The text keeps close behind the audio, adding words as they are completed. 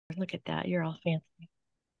Look at that. You're all fancy.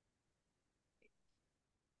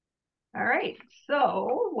 All right,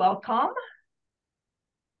 so welcome.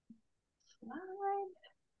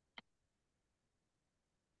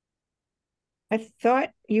 I thought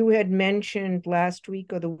you had mentioned last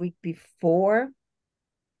week or the week before,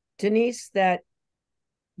 Denise, that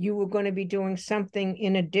you were going to be doing something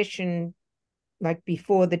in addition, like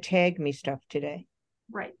before the TAGME stuff today.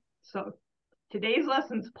 Right. So today's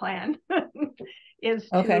lessons plan is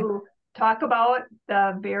Okay. to talk about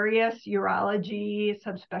the various urology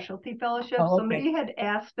subspecialty fellowships. Oh, okay. Somebody had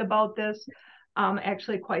asked about this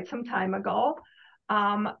actually quite some time ago.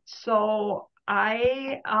 So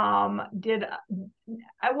I did,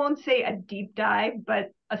 I won't say a deep dive,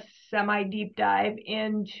 but a semi-deep dive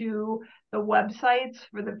into the websites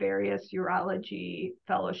for the various urology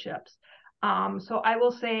fellowships. So I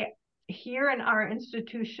will say here in our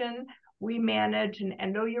institution, we manage an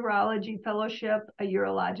endourology fellowship, a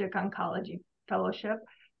urologic oncology fellowship.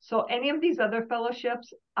 So any of these other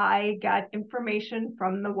fellowships, I got information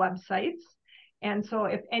from the websites. And so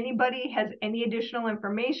if anybody has any additional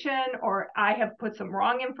information or I have put some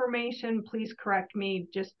wrong information, please correct me,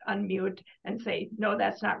 just unmute and say, no,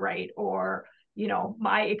 that's not right. Or, you know,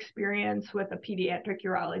 my experience with a pediatric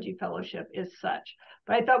urology fellowship is such.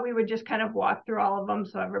 But I thought we would just kind of walk through all of them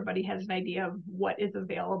so everybody has an idea of what is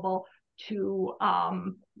available to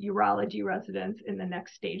urology residents in the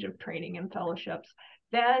next stage of training and fellowships.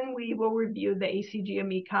 Then we will review the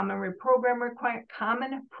ACGME common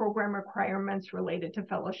program requirements related to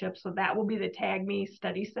fellowship. So that will be the TAGME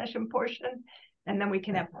study session portion. And then we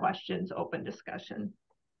can have questions, open discussion.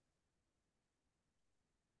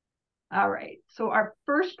 All right, so our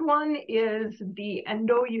first one is the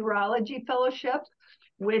Endourology Fellowship,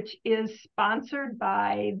 which is sponsored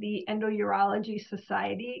by the Endourology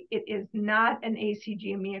Society. It is not an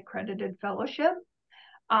ACGME accredited fellowship.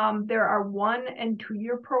 There are 1- and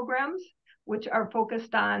 2-year programs, which are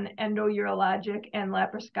focused on endourologic and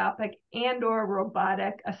laparoscopic and or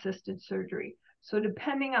robotic assisted surgery. So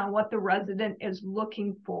depending on what the resident is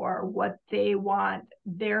looking for, what they want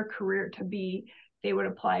their career to be, they would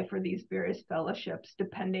apply for these various fellowships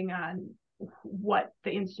depending on what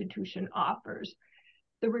the institution offers.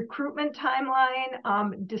 The recruitment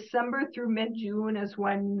timeline, December through mid-June is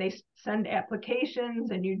when they send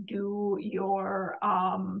applications and you do your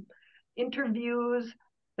interviews.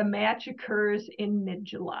 The match occurs in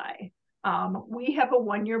mid-July. We have a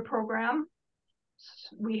 1-year program.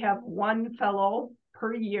 We have 1 fellow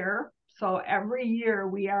per year. So every year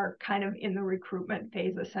we are kind of in the recruitment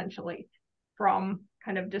phase essentially from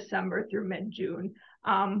kind of December through mid-June.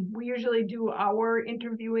 We usually do our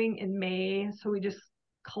interviewing in May. So we just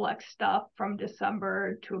collect stuff from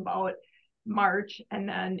December to about March and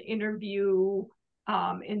then interview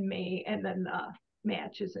in May, and then the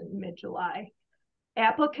match is in mid-July.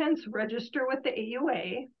 Applicants register with the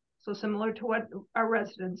AUA, so similar to what our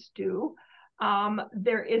residents do.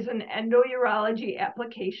 There is an endourology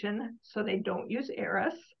application, so they don't use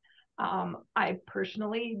ARIS. I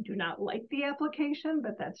personally do not like the application,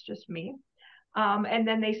 but that's just me. And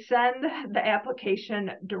then they send the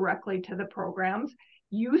application directly to the programs.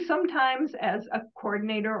 You sometimes, as a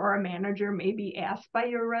coordinator or a manager, may be asked by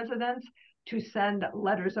your residents to send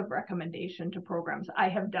letters of recommendation to programs. I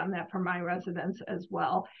have done that for my residents as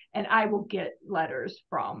well, and I will get letters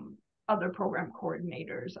from other program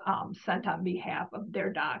coordinators sent on behalf of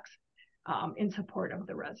their docs in support of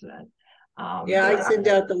the resident. Yeah, I send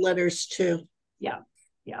out the letters too. Yeah.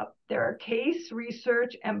 There are case,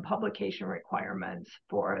 research, and publication requirements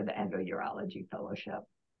for the endourology fellowship.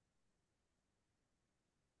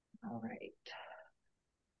 All right.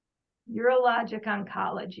 Urologic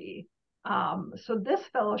oncology. So this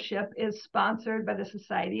fellowship is sponsored by the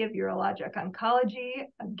Society of Urologic Oncology.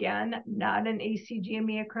 Again, not an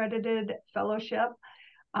ACGME accredited fellowship.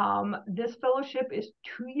 This fellowship is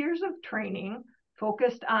 2 years of training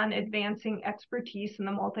focused on advancing expertise in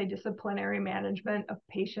the multidisciplinary management of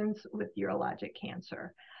patients with urologic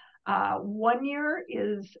cancer. 1 year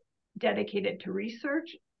is dedicated to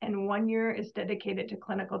research and 1 year is dedicated to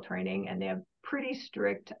clinical training, and they have pretty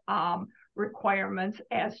strict requirements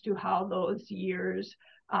as to how those years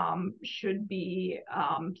should be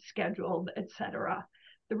scheduled, etc.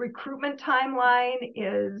 The recruitment timeline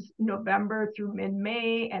is November through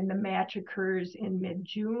mid-May, and the match occurs in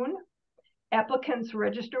mid-June. Applicants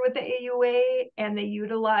register with the AUA and they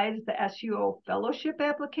utilize the SUO fellowship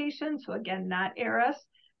application. So again, not ARIS.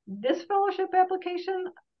 This fellowship application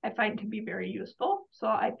I find to be very useful. So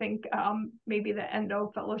I think maybe the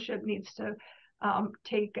endo fellowship needs to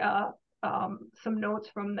take some notes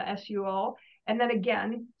from the SUO. And then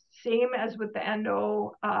again, Same as with the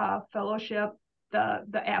endo fellowship,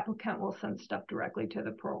 the applicant will send stuff directly to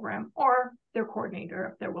the program or their coordinator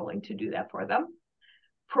if they're willing to do that for them.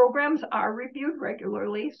 Programs are reviewed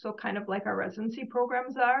regularly, so kind of like our residency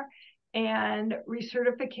programs are, and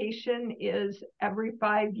recertification is every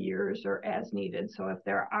 5 years or as needed. So if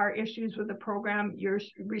there are issues with the program, your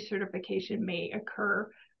recertification may occur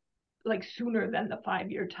like sooner than the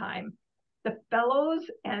 5-year time. The fellows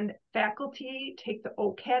and faculty take the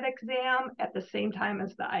OCAT exam at the same time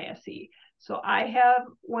as the ISE. So I have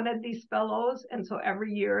one of these fellows, and so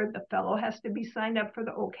every year the fellow has to be signed up for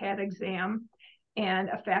the OCAT exam, and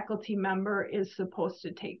a faculty member is supposed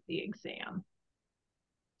to take the exam.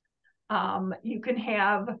 You can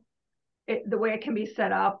have, the way it can be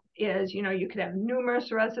set up is, you could have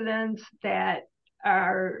numerous residents that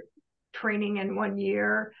are training in 1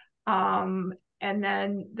 year, and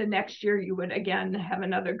then the next year you would again have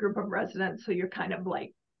another group of residents. So you're kind of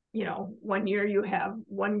like, 1 year you have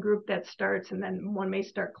one group that starts, and then one may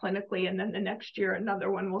start clinically, and then the next year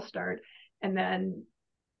another one will start, and then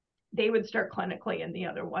they would start clinically and the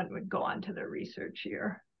other one would go on to their research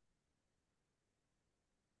year.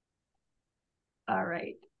 All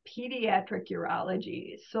right, pediatric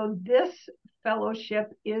urology. So this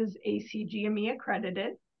fellowship is ACGME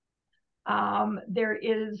accredited. There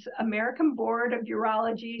is American Board of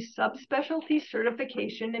Urology subspecialty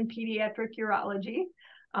certification in pediatric urology.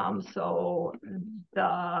 So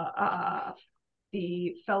the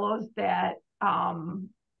fellows that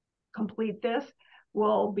complete this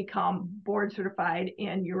will become board certified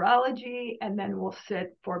in urology and then will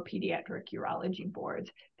sit for pediatric urology boards.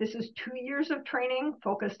 This is 2 years of training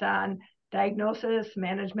focused on diagnosis,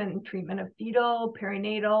 management, and treatment of fetal,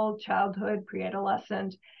 perinatal, childhood,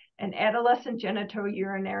 pre-adolescent, and adolescent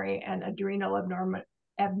genitourinary and adrenal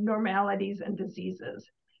abnormalities and diseases.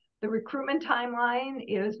 The recruitment timeline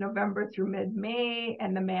is November through mid-May,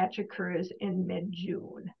 and the match occurs in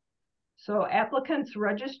mid-June. So applicants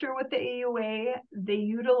register with the AUA. They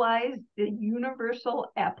utilize the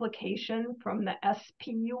universal application from the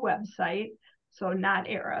SPU website, so not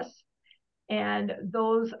ARIS. And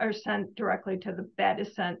those are sent directly to that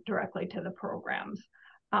is sent directly to the programs.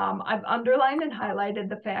 I've underlined and highlighted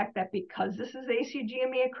the fact that because this is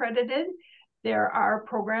ACGME accredited, there are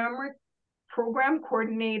program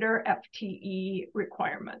coordinator FTE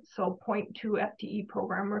requirements. So 0.2 FTE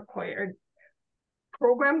program required.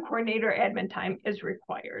 Program coordinator admin time is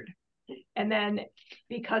required. And then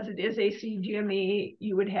because it is ACGME,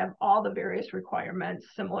 you would have all the various requirements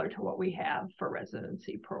similar to what we have for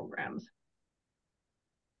residency programs.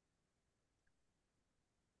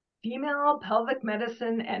 Female pelvic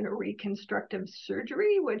medicine and reconstructive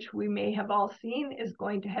surgery, which we may have all seen, is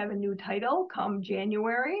going to have a new title come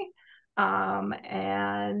January.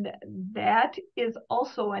 And that is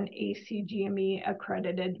also an ACGME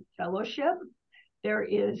accredited fellowship. There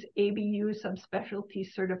is ABU subspecialty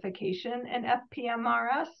certification and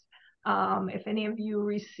FPMRS. If any of you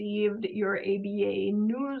received your ABU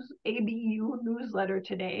newsletter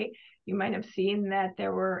today, you might have seen that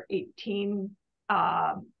there were 18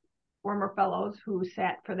 former fellows who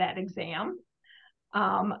sat for that exam.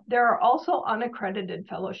 There are also unaccredited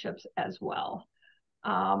fellowships as well.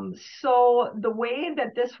 So the way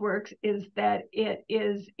that this works is that it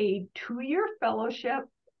is a 2-year fellowship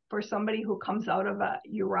for somebody who comes out of a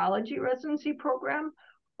urology residency program,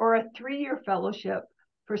 or a 3-year fellowship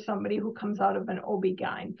for somebody who comes out of an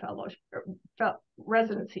OB-GYN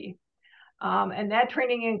residency. And that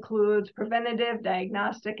training includes preventative,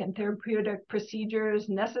 diagnostic, and therapeutic procedures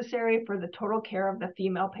necessary for the total care of the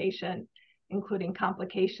female patient, including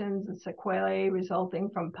complications and sequelae resulting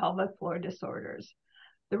from pelvic floor disorders.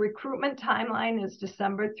 The recruitment timeline is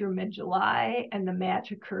December through mid-July, and the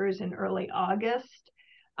match occurs in early August.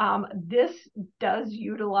 This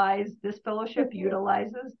fellowship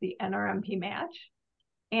utilizes the NRMP match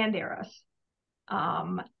and ARIS.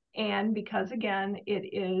 And because, again, it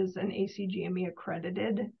is an ACGME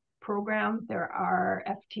accredited program, there are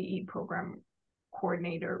FTE program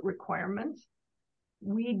coordinator requirements.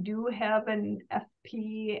 We do have an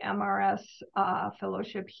FPMRS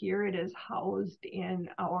fellowship here. It is housed in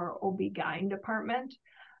our OB-GYN department.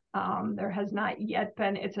 There has not yet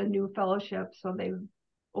been, it's a new fellowship, so they've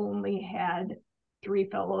only had 3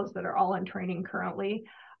 fellows that are all in training currently.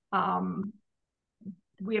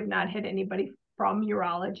 We have not had anybody from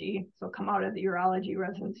urology, so come out of the urology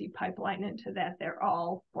residency pipeline into that. They're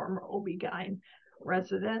all former OB-GYN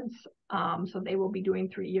residents, so they will be doing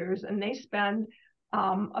 3 years, and they spend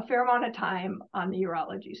a fair amount of time on the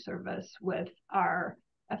urology service with our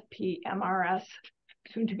FPMRS,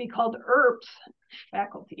 soon to be called ERPS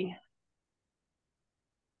faculty.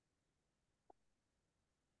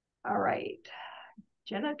 All right.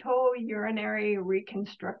 Genitourinary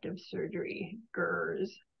reconstructive surgery,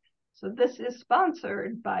 GERS. So this is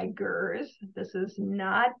sponsored by GERS. This is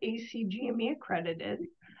not ACGME accredited.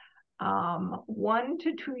 1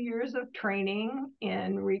 to 2 years of training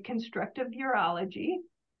in reconstructive urology.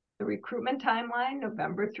 The recruitment timeline,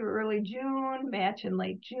 November through early June, match in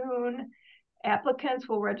late June. Applicants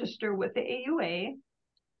will register with the AUA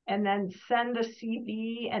and then send a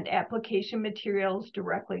CV and application materials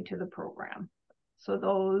directly to the program. So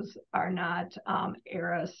those are not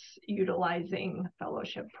ARIS utilizing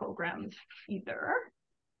fellowship programs either.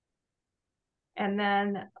 And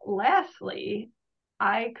then lastly,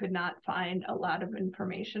 I could not find a lot of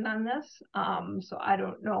information on this. So I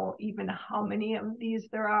don't know even how many of these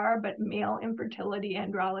there are, but male infertility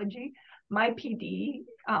andrology. My PD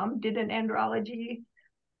did an andrology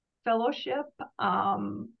fellowship,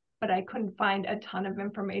 but I couldn't find a ton of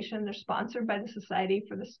information. They're sponsored by the Society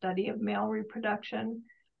for the Study of Male Reproduction.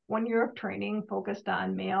 1 year of training focused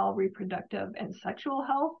on male reproductive and sexual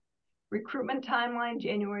health. Recruitment timeline,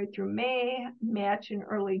 January through May, match in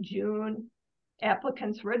early June.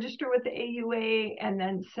 Applicants register with the AUA and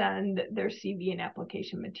then send their CV and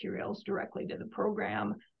application materials directly to the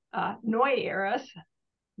program. NOI ARIS,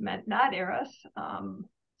 meant not ARIS.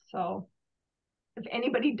 So if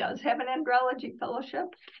anybody does have an andrology fellowship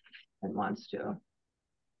and wants to.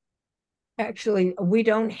 Actually, we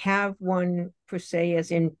don't have one per se as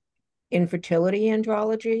in infertility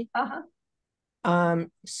andrology.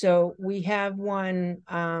 So we have one,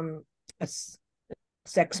 a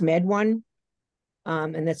sex med one,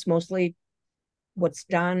 and that's mostly what's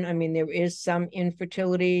done. I mean, there is some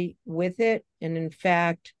infertility with it. And in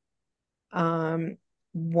fact,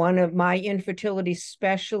 one of my infertility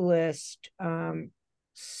specialists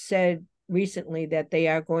said recently that they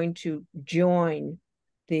are going to join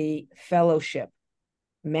the fellowship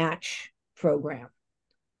match program.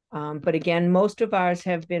 But again, most of ours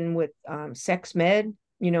have been with sex med,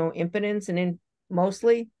 impotence and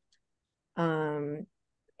mostly. And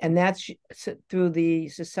that's through the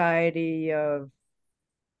Society of,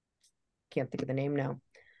 can't think of the name now,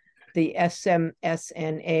 the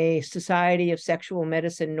SMSNA, Society of Sexual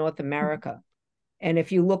Medicine North America. And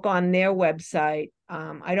if you look on their website,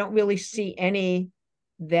 I don't really see any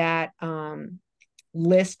that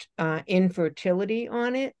list infertility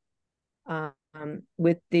on it.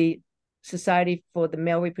 With the Society for the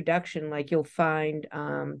Male Reproduction, like you'll find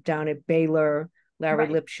down at Baylor, Larry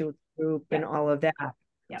Lipschutz group and all of that.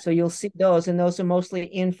 So you'll see those, and those are mostly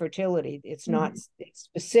infertility. It's not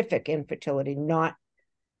specific infertility, not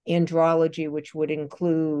andrology, which would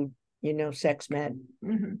include, sex med.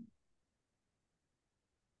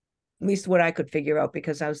 At least what I could figure out,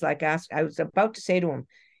 because I was about to say to him,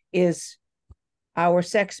 is our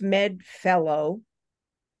sex med fellow,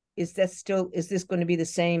 is this going to be the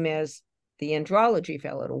same as the andrology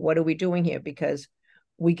fellow? Or what are we doing here? Because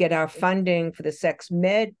we get our funding for the sex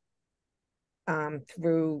med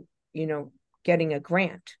through, getting a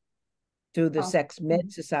grant through the Sex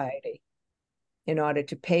Med Society in order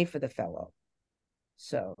to pay for the fellow.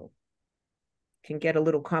 So it can get a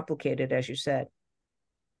little complicated, as you said.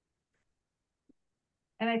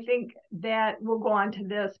 And I think that we'll go on to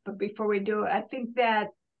this, but before we do, I think that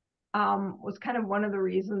was kind of one of the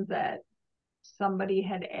reasons that somebody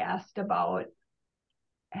had asked about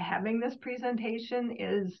having this presentation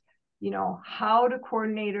is, how do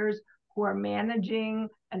coordinators who are managing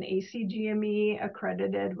an ACGME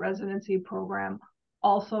accredited residency program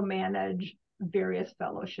also manage various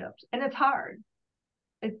fellowships? And it's hard.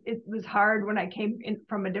 It was hard when I came in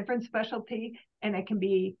from a different specialty, and it can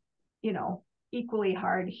be, equally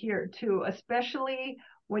hard here too, especially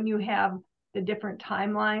when you have the different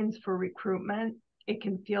timelines for recruitment. It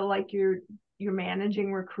can feel like you're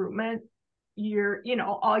managing recruitment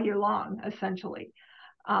all year long, essentially.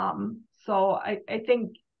 So I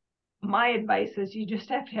think my advice is you just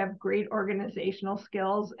have to have great organizational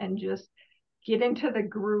skills and just get into the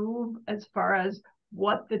groove as far as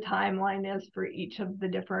what the timeline is for each of the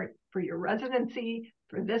different, for your residency,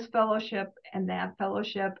 for this fellowship and that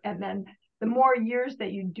fellowship. And then the more years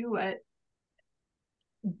that you do it,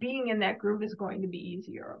 being in that groove is going to be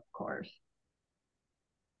easier, of course.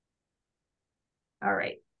 All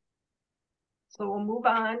right. So we'll move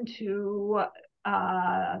on to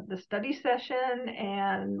the study session,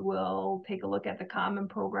 and we'll take a look at the common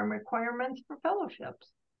program requirements for fellowships.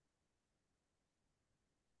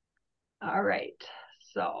 All right.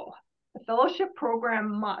 So the fellowship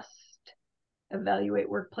program must evaluate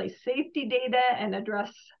workplace safety data and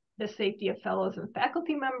address the safety of fellows and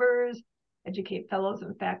faculty members, educate fellows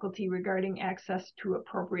and faculty regarding access to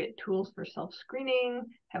appropriate tools for self-screening,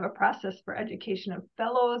 have a process for education of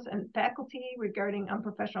fellows and faculty regarding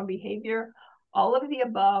unprofessional behavior, all of the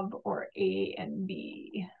above, or A and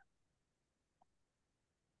B.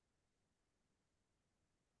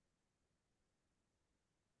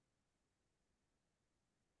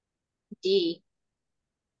 D.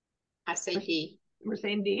 I say D. We're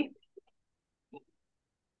saying D.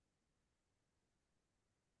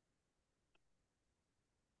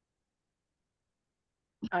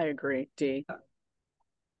 I agree, D.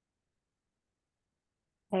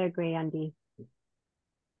 I agree on D.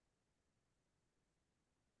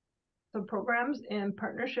 So programs in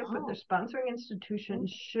partnership with their sponsoring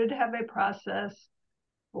institutions should have a process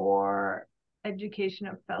for education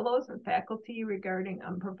of fellows and faculty regarding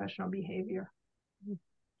unprofessional behavior.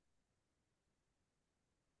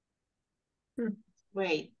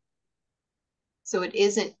 Wait. So it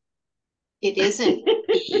isn't E. it isn't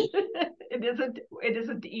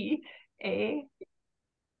E, A,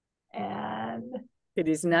 and It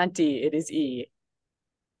is not D, it is E.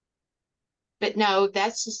 But no,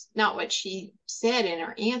 that's just not what she said in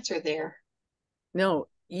her answer there. No,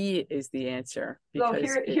 E is the answer. so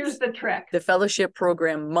Because here's the trick. the fellowship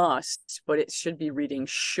program must, but it should be reading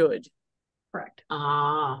should. Correct.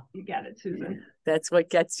 Ah, You got it, Susan. That's what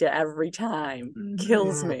gets you every time.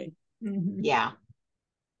 Kills me. yeah.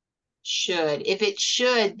 Should. If it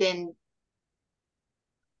should, then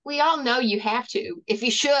we all know you have to. If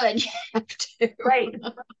you should, you have to. Right.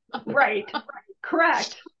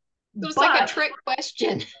 Correct. It was like a trick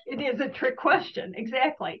question. It is a trick question,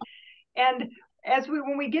 exactly. And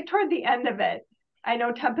when we get toward the end of it, I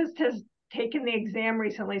know Tempest has taken the exam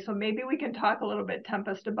recently, so maybe we can talk a little bit,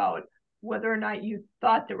 Tempest, about whether or not you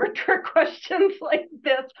thought there were trick questions like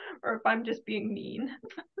this, or if I'm just being mean.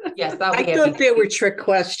 Yes, I thought there were trick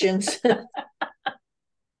questions.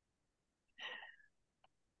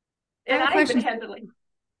 And I even had to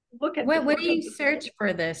look at what do you search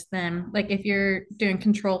for this then? Like if you're doing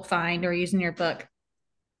control find or using your book,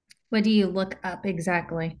 what do you look up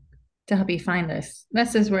exactly to help you find this?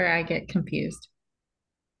 This is where I get confused.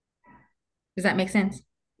 Does that make sense?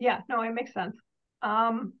 Yeah, no, it makes sense.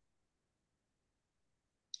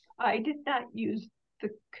 I did not use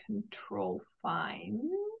the control find.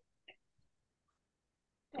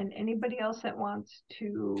 And anybody else that wants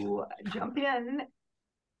to jump in,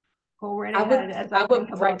 go right ahead. I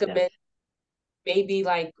would recommend maybe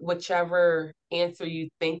like whichever answer you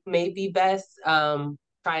think may be best,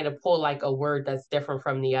 try to pull like a word that's different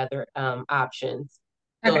from the other options.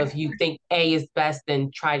 So if you think A is best,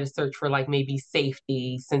 then try to search for like maybe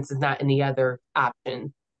safety, since it's not in the other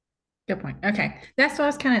option. Good point. Okay. That's what I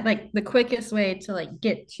was kind of like the quickest way to like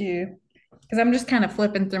get to, because I'm just kind of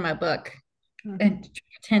flipping through my book and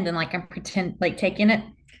pretending like I'm like taking it.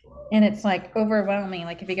 And it's like overwhelming.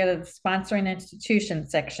 Like if you go to the sponsoring institution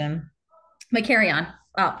section, but carry on.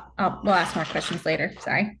 We'll ask more questions later.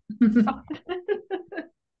 Sorry.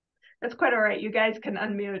 That's quite all right. You guys can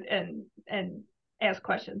unmute and ask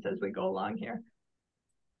questions as we go along here.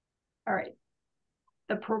 All right.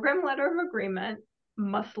 The program letter of agreement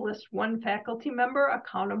must list one faculty member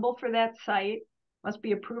accountable for that site, must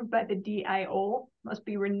be approved by the DIO, must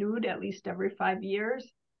be renewed at least every 5 years.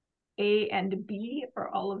 A and B, or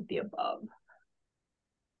all of the above?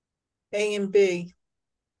 A and B.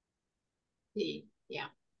 D, yeah.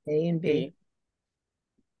 A and B.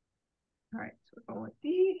 All right, so we're going with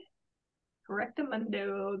D.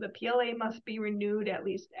 Correctamundo, the PLA must be renewed at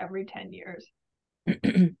least every 10 years.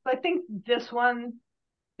 I think this one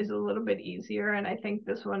is a little bit easier, and I think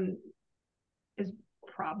this one is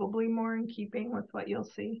probably more in keeping with what you'll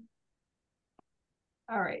see.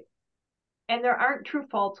 All right. And there aren't true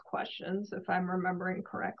false questions, if I'm remembering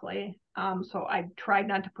correctly. So I tried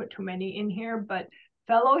not to put too many in here, but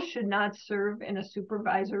fellows should not serve in a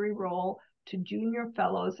supervisory role to junior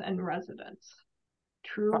fellows and residents.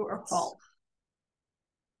 True or false?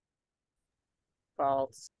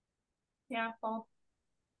 False. Yeah, false.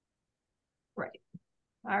 Right.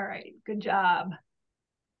 All right. Good job.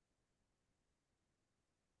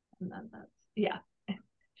 And then that's, yeah.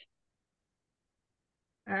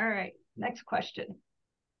 All right. Next question.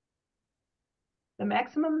 The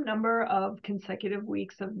maximum number of consecutive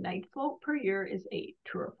weeks of night float per year is 8.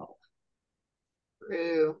 True or false?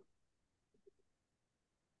 True.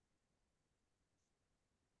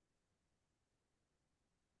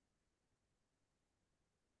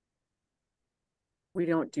 We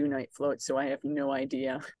don't do night floats, so I have no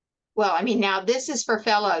idea. Well, I mean, now this is for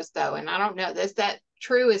fellows though, and I don't know that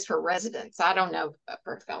true is for residents. I don't know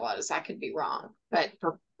for fellows. I could be wrong, but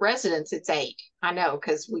for residents, it's 8. I know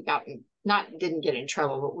because we got in not didn't get in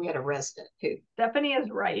trouble, but we had a resident who. Stephanie is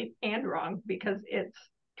right and wrong because it's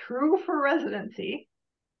true for residency.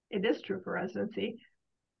 It is true for residency,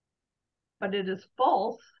 but it is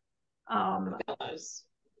false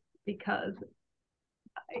because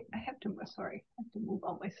I have to, sorry, I have to move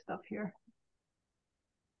all my stuff here.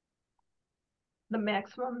 The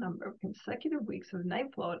maximum number of consecutive weeks of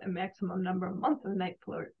night float and maximum number of months of night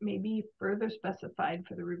float may be further specified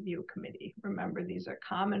for the review committee. Remember, these are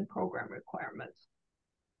common program requirements.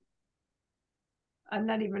 I'm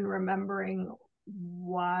not even remembering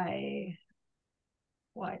why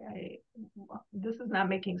this is not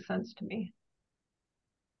making sense to me.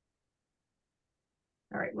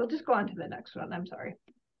 All right, we'll just go on to the next one. I'm sorry.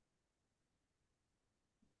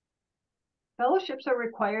 Fellowships are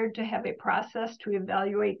required to have a process to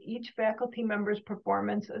evaluate each faculty member's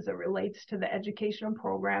performance as it relates to the educational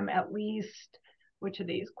program, at least, which of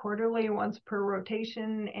these? Quarterly, once per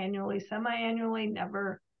rotation, annually, semi-annually,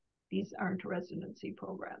 never. These aren't residency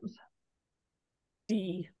programs.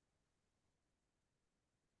 D.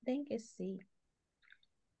 I think it's C.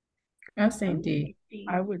 I'll say D.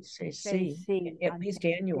 I would say C, at least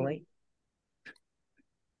annually.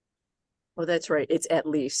 Oh, that's right. It's at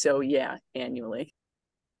least. So yeah, annually.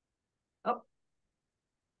 Oh.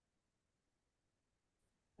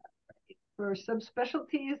 For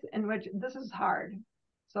subspecialties in which, this is hard.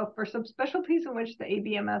 So for subspecialties in which the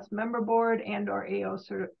ABMS member board and or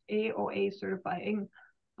AOA certifying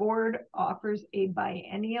board offers a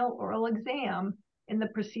biennial oral exam in the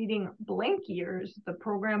preceding blank years, the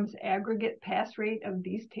program's aggregate pass rate of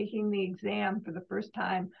these taking the exam for the first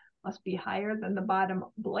time must be higher than the bottom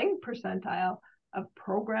blank percentile of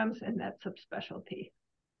programs in that subspecialty.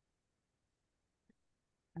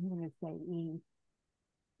 I'm going to say E.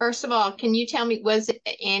 First of all, can you tell me, was it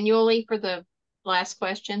annually for the last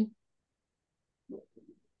question?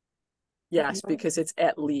 Yes, because it's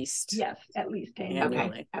at least. Yes, at least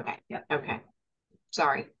annually. Okay. Yep. Okay.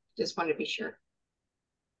 Sorry, just wanted to be sure.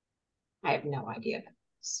 I have no idea.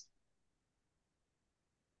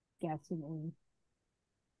 Guessing E.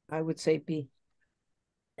 I would say B.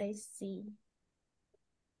 Say C.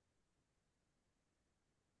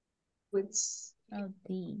 What's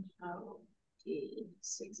D. Oh, D.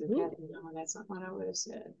 6 and 5. No, that's not what I would have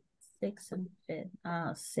said. 6 and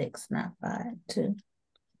 5. 6, not 5. 2.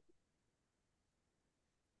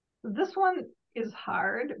 This one is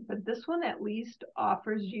hard, but this one at least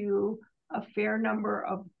offers you a fair number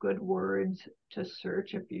of good words to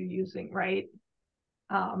search if you're using, right?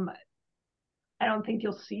 I don't think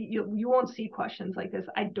you won't see questions like this,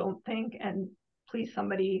 I don't think, and please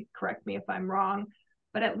somebody correct me if I'm wrong,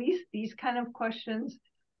 but at least these kind of questions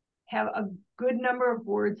have a good number of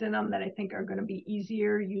words in them that I think are going to be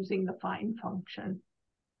easier using the find function.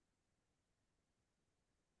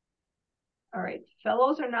 All right,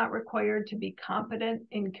 fellows are not required to be competent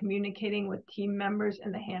in communicating with team members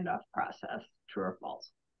in the handoff process. True or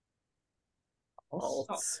false?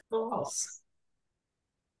 False. False.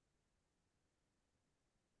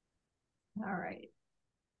 All right.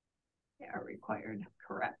 They are required,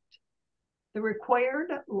 correct. The required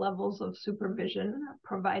levels of supervision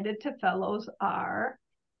provided to fellows are,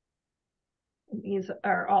 these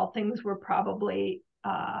are all things we're probably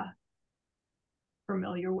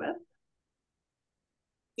familiar with.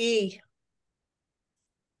 E.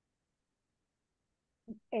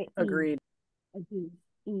 Agreed.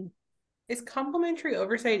 E. Is complimentary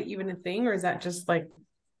oversight even a thing, or is that just like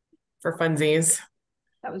for funsies?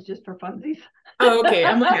 That was just for funsies. Oh, okay.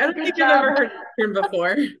 I'm like, I don't Good think job. I've ever heard that term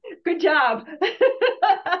before. Good job.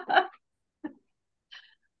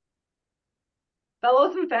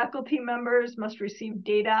 Fellows and faculty members must receive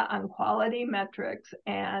data on quality metrics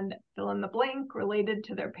and fill in the blank related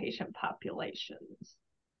to their patient populations.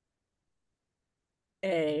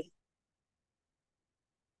 A.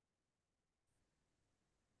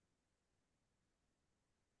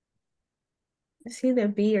 It's either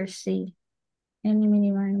B or C. Any, mini,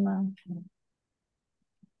 miny, mo.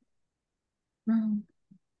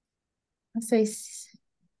 I'll say C.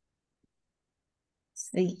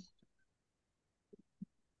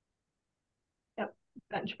 Yep,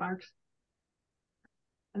 benchmarks.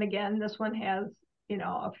 And again, this one has, you know,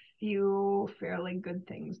 a few fairly good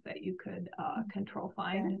things that you could control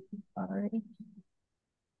find. Already.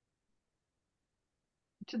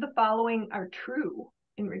 To the following are true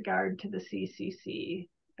in regard to the CCC.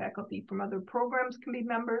 Faculty from other programs can be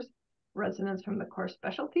members. Residents from the core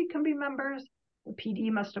specialty can be members. The PD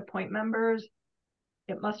must appoint members.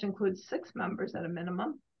 It must include 6 members at a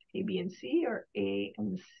minimum. A, B, and C, or A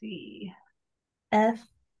and C. F.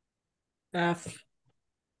 F.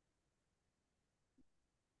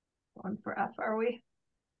 Going for F, are we?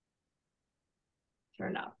 Sure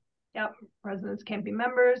enough. Yep, residents can't be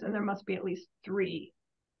members, and there must be at least 3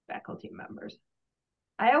 faculty members.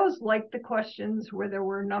 I always liked the questions where there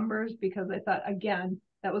were numbers because I thought, again,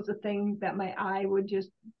 that was the thing that my eye would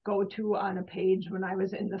just go to on a page when I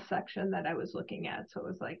was in the section that I was looking at. So it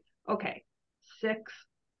was like, okay, 6,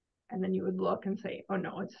 and then you would look and say, oh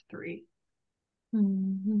no, it's 3.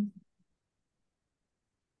 Mm-hmm.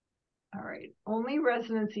 All right, only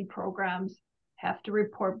residency programs have to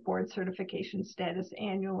report board certification status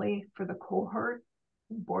annually for the cohort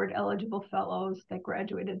board eligible fellows that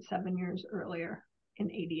graduated 7 years earlier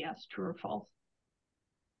in ADS. True or false?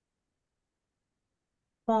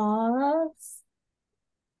 False.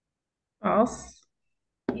 False.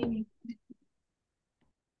 Yeah.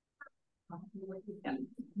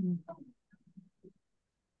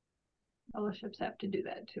 Fellowships have to do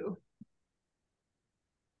that too.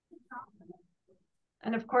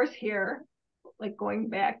 And of course here, like going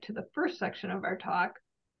back to the first section of our talk,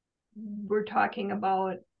 we're talking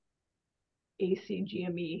about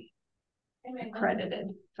ACGME accredited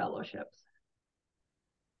fellowships.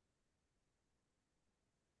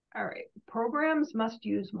 All right, programs must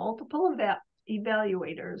use multiple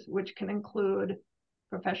evaluators, which can include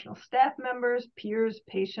professional staff members, peers,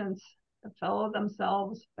 patients, the fellow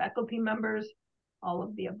themselves, faculty members, all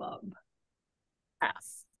of the above.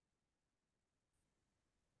 Pass.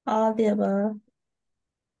 All the above.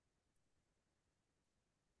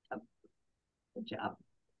 Good job.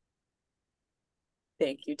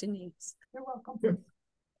 Thank you, Denise. You're welcome.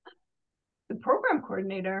 The program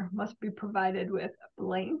coordinator must be provided with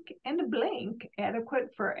blank and blank adequate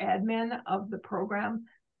for admin of the program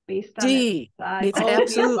based on D. It's All the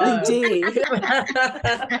absolutely above. D.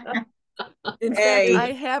 In fact, A.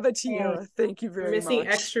 I have a tiara. Thank you You're very missing much.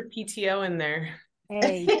 extra PTO in there.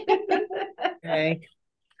 A. A.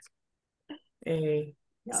 A.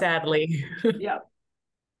 Yep. Sadly. Yep.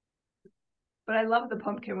 But I love the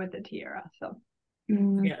pumpkin with the tiara. So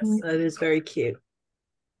Yes, that is very cute.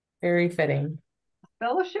 Very fitting.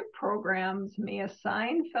 fellowship programs may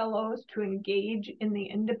assign fellows to engage in the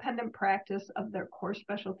independent practice of their core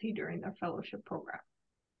specialty during their fellowship program.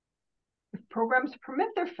 If programs permit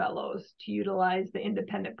their fellows to utilize the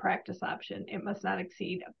independent practice option, it must not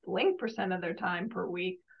exceed a blank % of their time per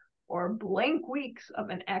week or blank weeks of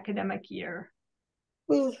an academic year.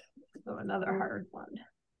 So another hard one.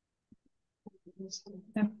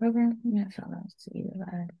 The program permits fellows to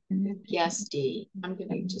utilize. Guess D. I'm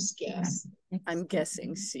gonna just guess. I'm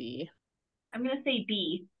guessing C. I'm gonna say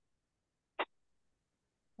B.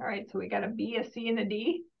 All right, so we got a B, a C, and a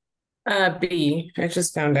D. B. I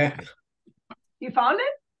just found it. You found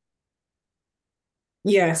it?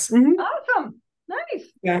 Yes. Awesome.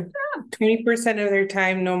 Nice. Yeah. Good job. 20% of their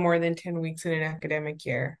time, no more than 10 weeks in an academic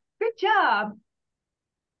year. Good job.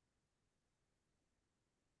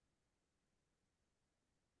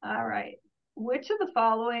 All right. Which of the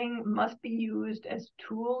following must be used as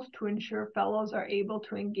tools to ensure fellows are able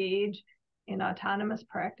to engage in autonomous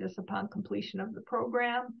practice upon completion of the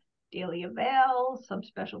program? Daily eval,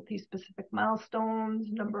 subspecialty specific milestones,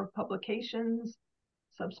 number of publications,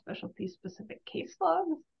 subspecialty specific case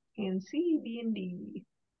logs, and C, B, and D.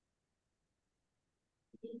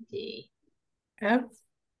 D. F.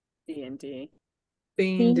 D and D.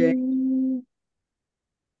 B and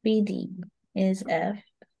D. BD is F. F.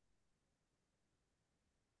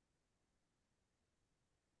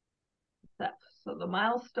 So the I'm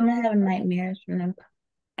milestone. having nightmares from them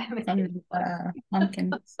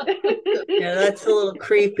pumpkins. Yeah, that's a little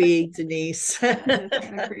creepy, Denise. It's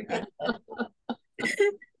kind of creepy.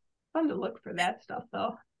 Fun to look for that stuff,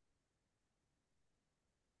 though.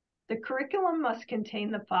 The curriculum must contain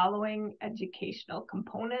the following educational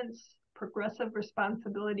components: progressive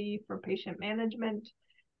responsibility for patient management,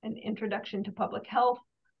 an introduction to public health,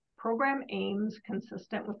 program aims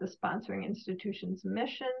consistent with the sponsoring institution's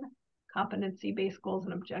mission, competency-based goals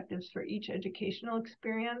and objectives for each educational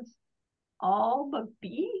experience, all but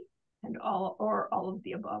B, and all of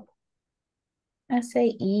the above. I say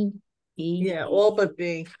E. E. Yeah, all but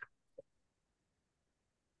B.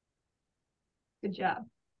 Good job.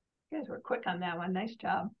 You guys were quick on that one. Nice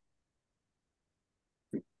job.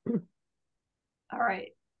 All right.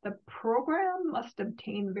 The program must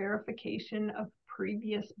obtain verification of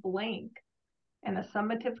previous blank and a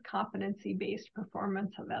summative competency-based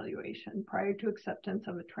performance evaluation prior to acceptance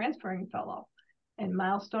of a transferring fellow and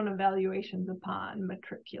milestone evaluations upon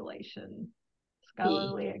matriculation.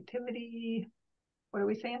 Scholarly activity. What are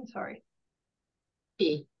we saying? Sorry.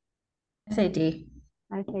 B. I say D.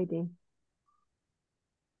 I say D.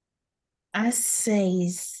 I say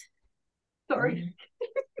Sorry.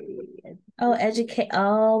 Oh, educate.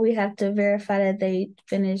 Oh, we have to verify that they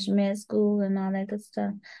finished med school and all that good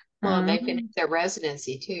stuff. Well, they finished their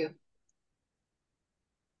residency too.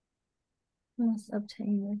 Must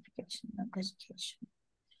obtain verification of education.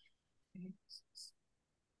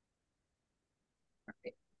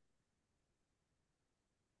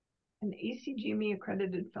 An ACGME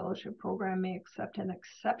accredited fellowship program may accept an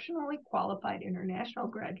exceptionally qualified international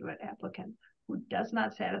graduate applicant who does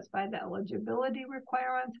not satisfy the eligibility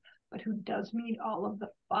requirements, but who does meet all of the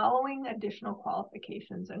following additional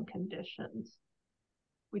qualifications and conditions.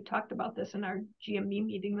 We talked about this in our GME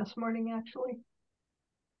meeting this morning, actually.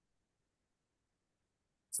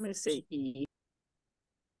 I'm going to say E.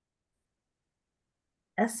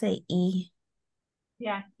 I say E.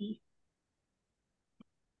 Yeah, E.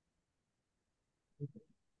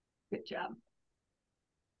 Good job.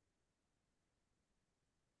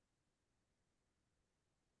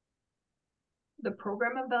 The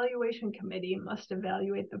program evaluation committee must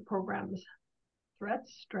evaluate the program's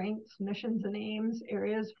threats, strengths, missions, and aims,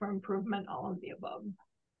 areas for improvement, all of the above.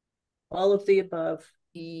 All of the above.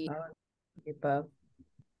 E. All of the above.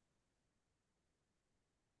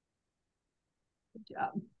 Good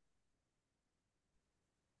job.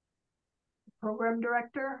 The program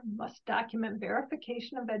director must document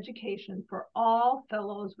verification of education for all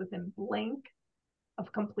fellows within blank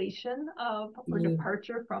of completion of or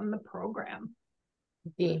departure from the program.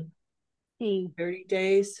 D. E. 30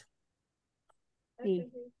 days. E.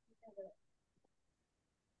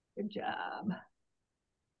 Good job.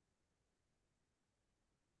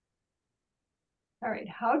 All right,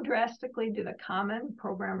 how drastically do the common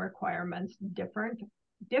program requirements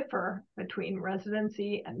differ between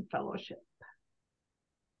residency and fellowship?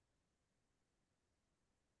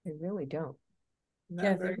 They really don't.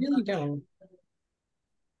 Yeah, they really don't.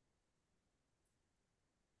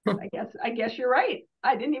 I guess you're right.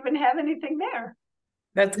 I didn't even have anything there.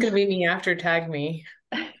 That's gonna be me after Tag Me.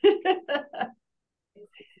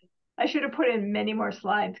 I should have put in many more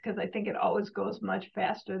slides because I think it always goes much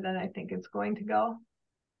faster than I think it's going to go.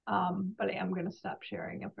 But I am going to stop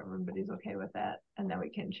sharing if everybody's okay with that, and then we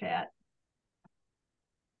can chat.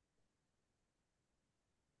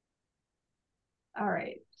 All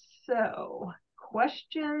right, so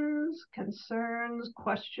questions, concerns,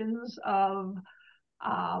 questions of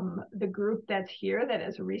the group that's here that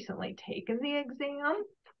has recently taken the exam.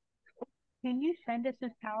 Can you send us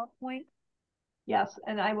this PowerPoint? Yes,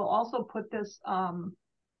 and I will also put this on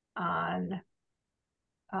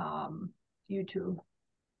YouTube,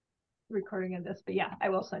 recording of this, but yeah, I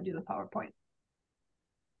will send you the PowerPoint.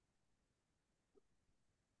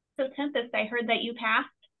 So Tempest, I heard that you passed.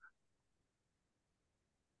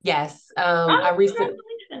 Yes, Oh, I recently.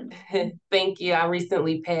 congratulations. Thank you. I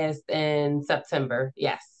recently passed in September.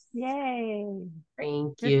 Yes. Yay.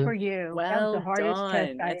 Thank Good for you. you. That was Well the hardest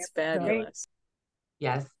test done. I That's ever took. fabulous.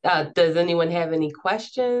 Yes. Does anyone have any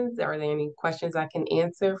questions? Are there any questions I can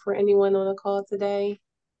answer for anyone on the call today?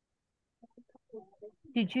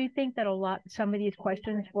 Did you think that some of these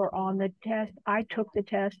questions were on the test? I took the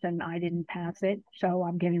test and I didn't pass it, so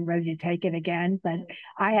I'm getting ready to take it again. But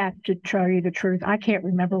I have to tell you the truth. I can't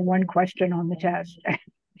remember one question on the test.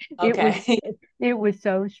 Okay. It was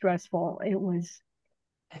so stressful. It was.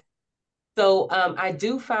 So I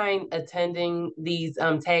do find attending these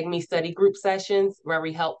TAGME study group sessions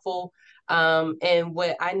very helpful. And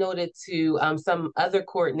what I noted to some other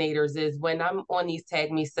coordinators is when I'm on these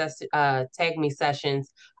TAGME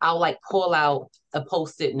sessions, I'll like pull out a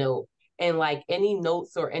Post-it note and like any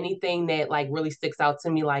notes or anything that like really sticks out to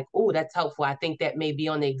me, like, oh, that's helpful. I think that may be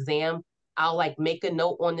on the exam. I'll like make a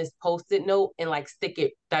note on this Post-it note and like stick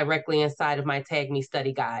it directly inside of my TAGME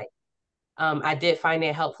study guide. I did find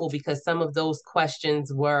that helpful because some of those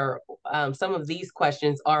questions were, some of these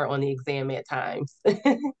questions are on the exam at times.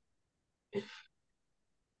 I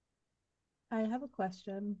have a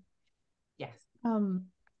question. Yes.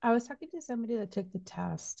 I was talking to somebody that took the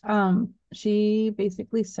test. She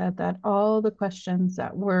basically said that all the questions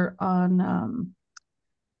that were on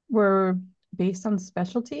were based on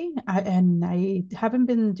specialty. I haven't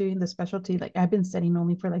been doing the specialty, like I've been studying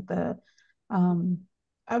only for like the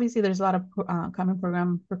obviously there's a lot of common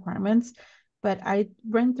program requirements, but I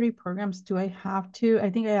ran 3 programs. Do I have to? I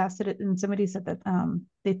think I asked it and somebody said that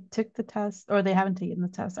they took the test or they haven't taken the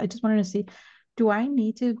test. I just wanted to see, do I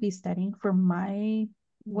need to be studying for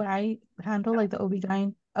what I handle, like the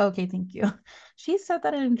OB-GYN? Okay, thank you. She said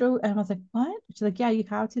that and I was like, what? She's like, yeah, you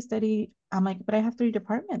have to study. I'm like, but I have 3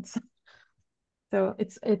 departments. So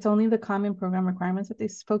it's only the common program requirements that they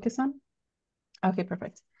focus on. Okay,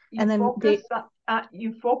 perfect.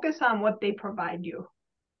 You focus on what they provide you.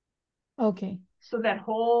 Okay. So that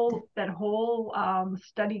whole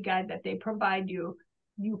study guide that they provide you,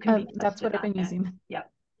 you can be that's what tested I've been on that. using.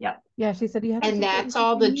 Yep. Yep. Yeah, she said you have to And take that's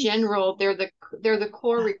all the ACGME. general, they're the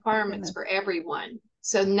core requirements goodness. for everyone.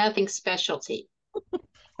 So nothing specialty, All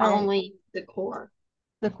right. only the core.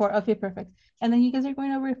 The core. Okay, perfect. And then you guys are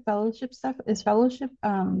going over fellowship stuff. Is fellowship,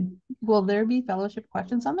 will there be fellowship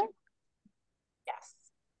questions on there? Yes.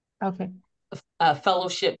 Okay.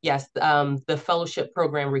 Fellowship, yes. The fellowship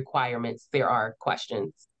program requirements, there are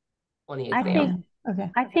questions on the I exam. think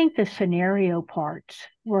Okay. I think the scenario parts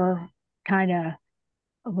were kind of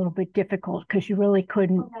a little bit difficult because you really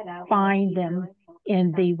couldn't find them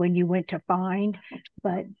in the when you went to find.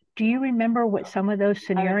 But do you remember what some of those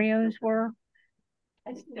scenarios were?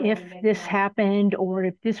 If this happened or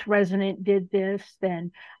if this resident did this,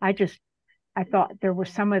 then I thought there were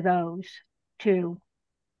some of those too.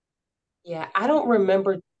 Yeah, I don't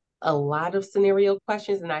remember a lot of scenario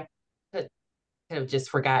questions, and I could have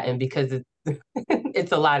just forgotten because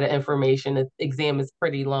it's a lot of information. The exam is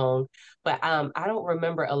pretty long, but I don't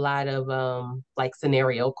remember a lot of like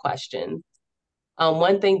scenario questions.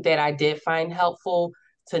 One thing that I did find helpful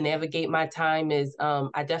to navigate my time is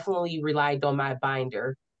I definitely relied on my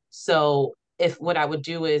binder. So if what I would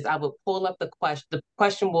do is I would pull up the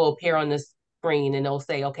question will appear on the screen and it'll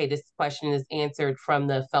say, okay, this question is answered from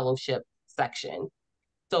the fellowship section.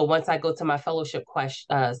 So once I go to my fellowship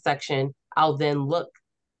section, I'll then look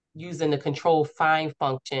using the control find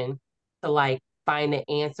function to like find the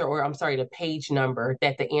answer, or I'm sorry, the page number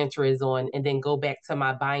that the answer is on, and then go back to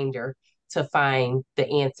my binder to find the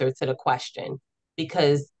answer to the question.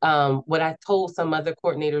 Because what I told some other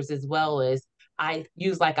coordinators as well is I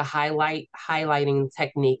use like a highlighting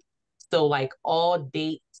technique. So like all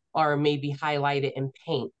dates are maybe highlighted in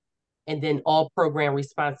pink, and then all program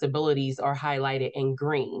responsibilities are highlighted in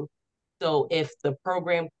green. So if the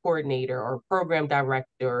program coordinator or program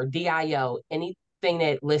director or DIO, anything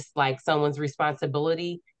that lists like someone's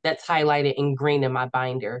responsibility, that's highlighted in green in my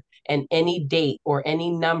binder. And any date or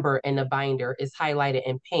any number in the binder is highlighted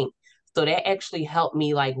in pink. So that actually helped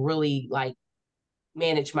me like really like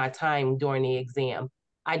manage my time during the exam.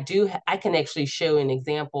 I can actually show an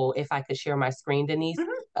example if I could share my screen, Denise,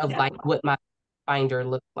 of Yeah. like what my binder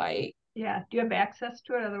looked like. Yeah. Do you have access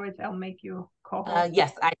to it? Otherwise, I'll make you co-host.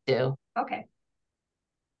 Yes, I do. Okay.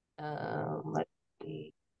 Let's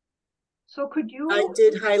see. So could you? I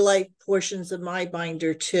did highlight portions of my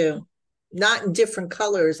binder too. Not in different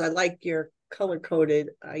colors. I like your color-coded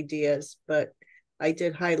ideas, but I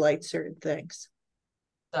did highlight certain things.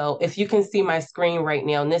 So if you can see my screen right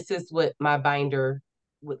now, and this is what my binder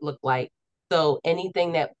would look like. So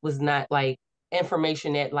anything that was not like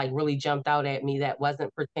information that like really jumped out at me that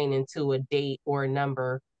wasn't pertaining to a date or a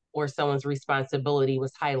number or someone's responsibility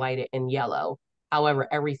was highlighted in yellow. However,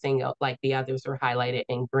 everything else, like the others are highlighted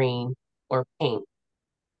in green or pink.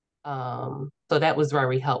 So that was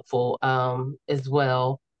very helpful as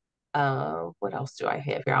well. What else do I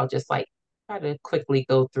have here? I'll just like try to quickly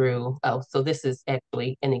go through. Oh, so this is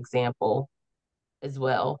actually an example as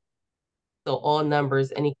well. So all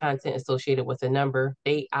numbers, any content associated with a number,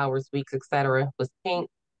 date, hours, weeks, etc., was pink.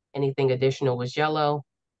 Anything additional was yellow,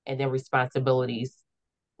 and then responsibilities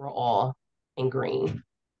were all in green.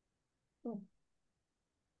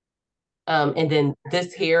 And then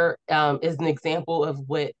this here is an example of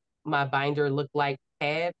what my binder looked like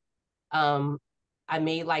tab. Um, I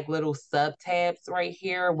made like little sub tabs right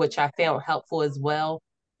here, which I found helpful as well,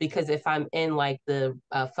 because if I'm in like the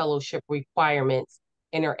fellowship requirements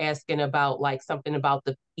and they're asking about like something about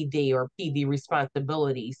the PD or PD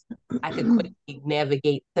responsibilities, I could quickly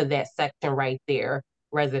navigate to that section right there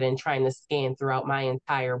rather than trying to scan throughout my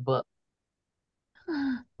entire book.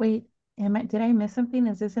 Wait, did I miss something?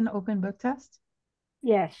 Is this an open book test?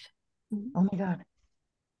 Yes. Oh my God.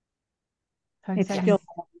 How It's exciting. still,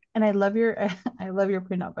 And I love your I love your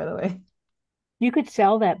printout, by the way. you could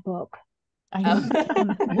sell that book. I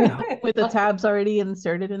know. With the tabs already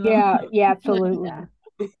inserted in them. Yeah, absolutely.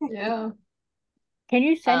 Yeah. Can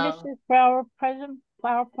you send us this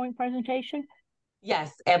PowerPoint presentation?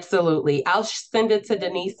 Yes, absolutely. I'll send it to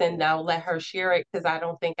Denise and I'll let her share it because I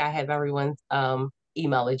don't think I have everyone's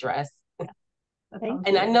email address.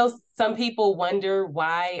 And I know some people wonder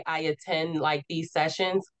why I attend like these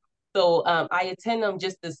sessions. So I attend them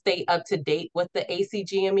just to stay up to date with the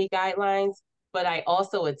ACGME guidelines, but I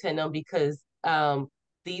also attend them because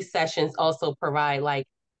these sessions also provide like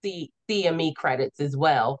CME credits as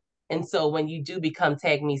well. And so when you do become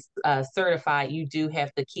TAGME certified, you do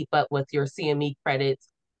have to keep up with your CME credits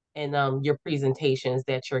and your presentations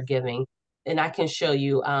that you're giving. and I can show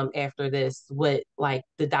you after this what like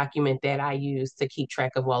the document that I use to keep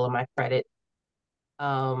track of all of my credit.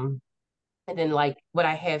 And then like what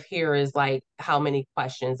I have here is like how many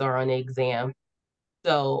questions are on the exam.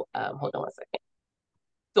 So hold on one second.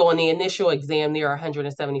 So on the initial exam, there are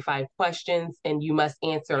 175 questions, and you must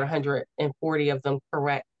answer 140 of them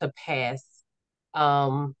correct to pass.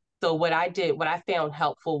 So what I found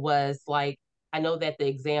helpful was like, I know that the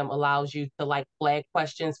exam allows you to like flag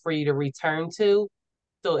questions for you to return to.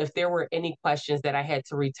 So if there were any questions that I had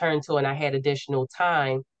to return to and I had additional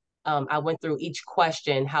time, I went through each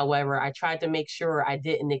question. However, I tried to make sure I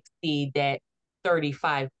didn't exceed that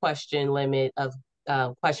 35 question limit of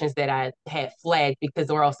questions that I had flagged, because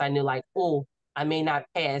or else I knew like, oh, I may not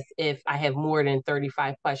pass if I have more than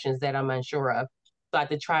 35 questions that I'm unsure of. So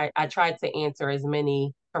I tried to answer as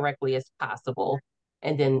many correctly as possible.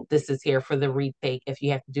 And then this is here for the retake. If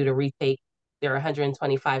you have to do the retake, there are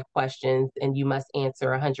 125 questions and you must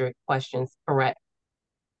answer 100 questions correct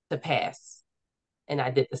to pass. And I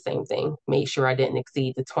did the same thing, made sure I didn't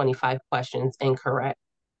exceed the 25 questions incorrect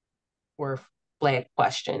or flag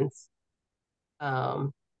questions.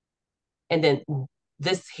 And then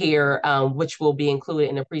this here, which will be included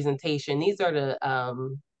in the presentation, these are the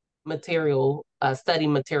study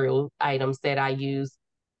material items that I use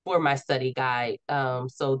for my study guide.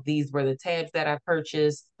 So these were the tabs that I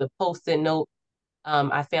purchased, the Post-it note.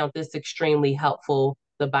 I found this extremely helpful,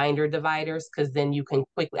 the binder dividers, because then you can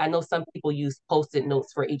quickly, I know some people use Post-it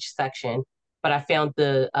notes for each section, but I found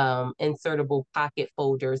the insertable pocket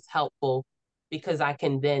folders helpful, because I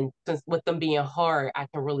can then, since with them being hard, I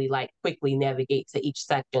can really like quickly navigate to each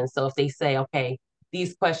section. So if they say, okay,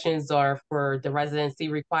 these questions are for the residency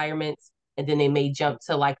requirements, and then they may jump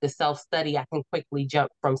to like the self-study, I can quickly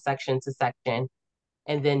jump from section to section.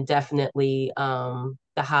 And then definitely the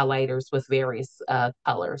highlighters with various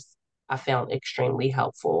colors I found extremely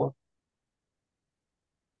helpful.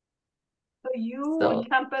 So you,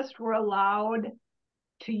 Tempest, were allowed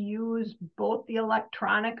to use both the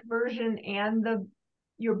electronic version and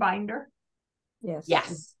your binder? Yes.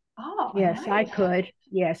 Yes. Oh, yes, nice. I could.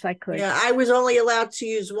 Yes, I could. Yeah, I was only allowed to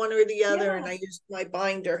use one or the other, and I used my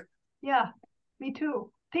binder. Yeah, me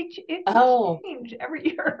too. It change every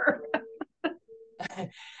year.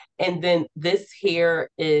 And then this here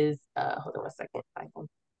is, hold on a second.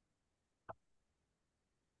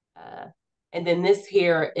 And then this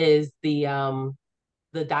here is the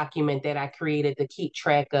document that I created to keep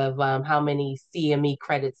track of how many CME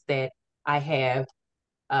credits that I have.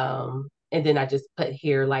 And then I just put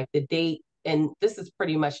here like the date, and this is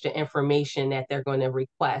pretty much the information that they're going to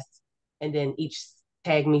request. And then each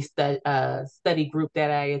TAGME study group that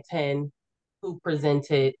I attend, who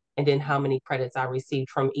presented, and then how many credits I received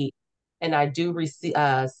from each. And I do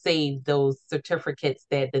save those certificates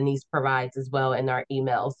that Denise provides as well in our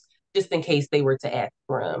emails, just in case they were to ask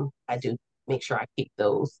for them. I do make sure I keep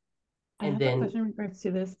those. I have a question in regards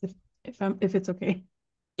to this, if it's okay.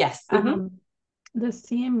 Yes. The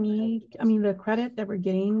CME, I mean, the credit that we're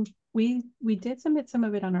getting, we did submit some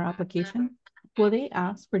of it on our application. Will they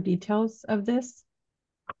ask for details of this?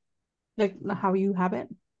 Like how you have it?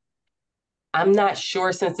 I'm not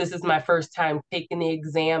sure, since this is my first time taking the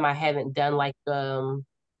exam. I haven't done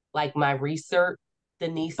like my research.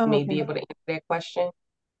 Denise may be able to answer that question.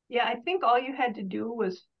 Yeah, I think all you had to do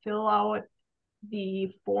was fill out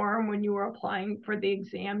the form when you were applying for the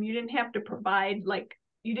exam. You didn't have to provide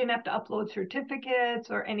you didn't have to upload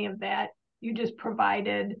certificates or any of that. You just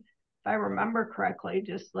provided, if I remember correctly,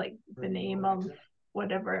 just like the name of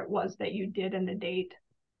whatever it was that you did and the date.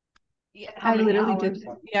 Yeah, I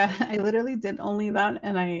literally did only that,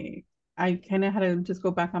 and I kind of had to just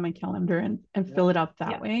go back on my calendar and fill it out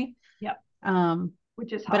that way. Yep.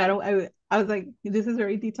 Which is but hard. I was like, this is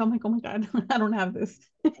very detailed. I'm like, oh my God, I don't have this.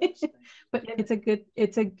 But it's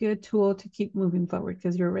a good tool to keep moving forward,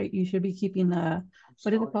 because you're right. You should be keeping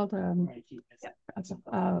what is it called?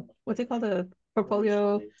 What's it called? A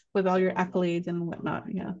portfolio with all your accolades and whatnot.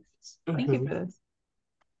 Yeah. Thank you for this.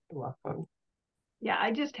 You're welcome. Yeah,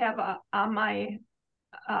 I just have on my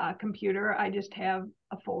computer, I just have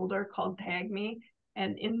a folder called TAGME.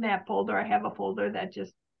 And in that folder, I have a folder that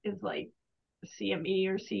just is like CME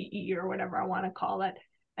or CE or whatever I want to call it.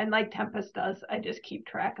 And like Tempest does, I just keep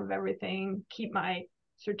track of everything, keep my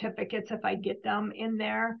certificates if I get them in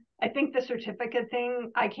there. I think the certificate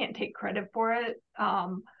thing, I can't take credit for it.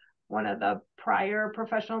 One of the prior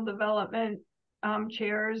professional development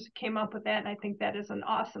chairs came up with that. And I think that is an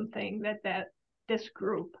awesome thing that this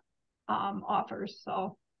group offers.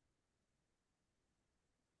 So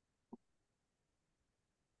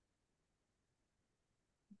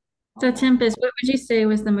So Tempest, what would you say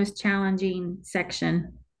was the most challenging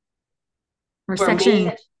section or For section?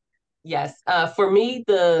 me, yes. For me,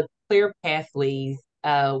 the clear pathways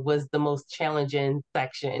was the most challenging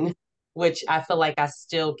section, which I feel like I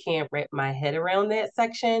still can't wrap my head around that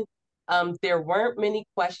section. There weren't many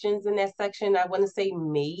questions in that section. I want to say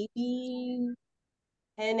maybe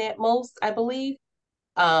 10 at most, I believe.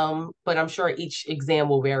 But I'm sure each exam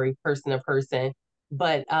will vary person to person.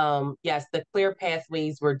 But yes, the clear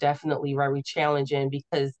pathways were definitely very challenging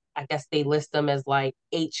because I guess they list them as like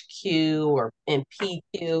HQ or and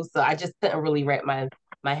PQ. So I just couldn't really wrap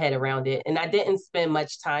my head around it. And I didn't spend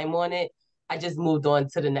much time on it. I just moved on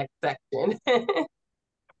to the next section.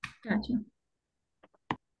 Gotcha.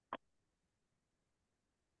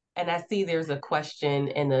 And I see there's a question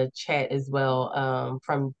in the chat as well,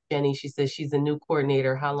 from Jenny. She says she's a new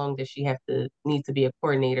coordinator. How long does she have to need to be a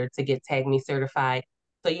coordinator to get TAGME certified?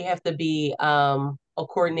 So you have to be a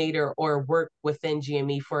coordinator or work within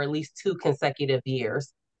GME for at least 2 consecutive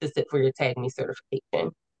years to sit for your TAGME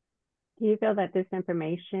certification. Do you feel that this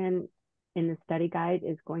information in the study guide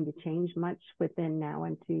is going to change much within now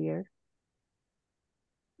and 2 years?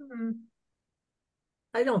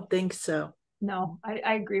 I don't think so. No,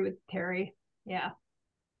 I agree with Terry. Yeah.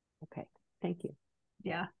 Okay, thank you.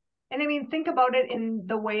 Yeah. And I mean, think about it in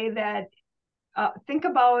the way that, think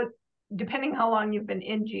about, depending how long you've been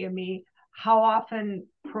in GME, how often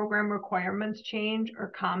program requirements change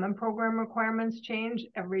or common program requirements change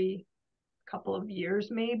every couple of years,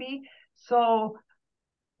 maybe. So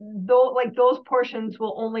those portions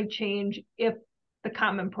will only change if the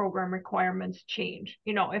common program requirements change,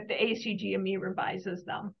 if the ACGME revises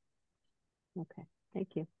them. Okay, thank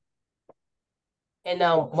you. And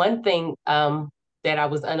one thing that I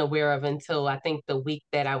was unaware of until I think the week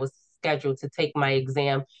that I was scheduled to take my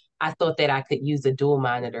exam, I thought that I could use a dual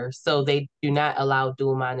monitor. So they do not allow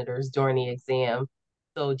dual monitors during the exam.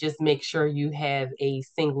 So just make sure you have a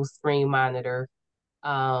single screen monitor.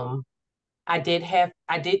 I did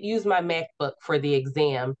use my MacBook for the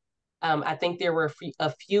exam. I think there were a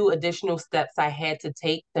few additional steps I had to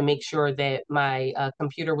take to make sure that my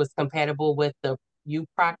computer was compatible with the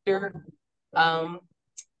UProctor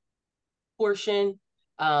portion.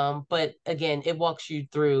 But again, it walks you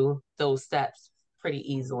through those steps pretty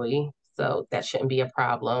easily. So that shouldn't be a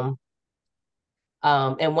problem.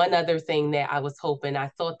 And one other thing that I was hoping, I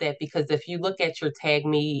thought that because if you look at your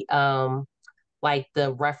TAGME, like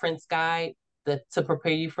the reference guide to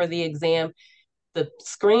prepare you for the exam, the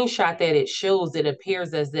screenshot that it shows, it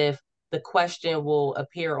appears as if the question will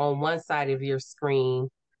appear on one side of your screen,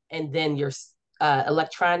 and then your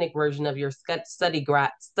electronic version of your study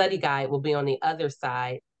guide will be on the other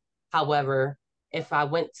side. However, if I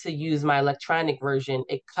went to use my electronic version,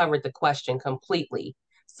 it covered the question completely.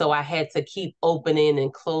 So I had to keep opening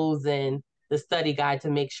and closing the study guide to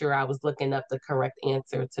make sure I was looking up the correct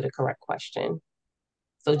answer to the correct question.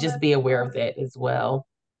 So just be aware of that as well.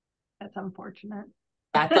 That's unfortunate.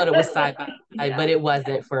 I thought it was side by side, Yeah. but it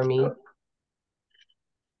wasn't for me.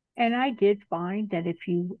 And I did find that if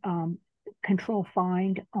you control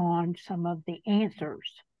find on some of the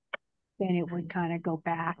answers, then it would kind of go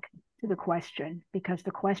back to the question, because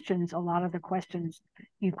a lot of the questions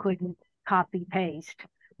you couldn't copy paste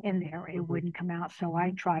in there. It wouldn't come out. So I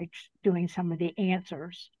tried doing some of the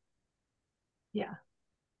answers. Yeah.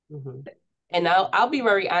 Mm-hmm. And I'll be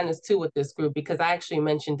very honest too with this group, because I actually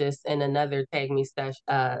mentioned this in another TAGME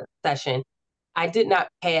session. I did not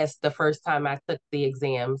pass the first time I took the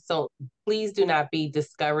exam. So please do not be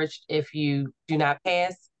discouraged if you do not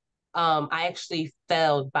pass. I actually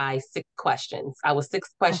failed by 6 questions. I was 6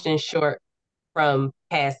 questions short from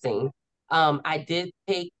passing. I did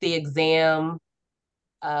take the exam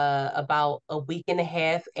about a week and a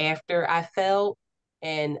half after I failed.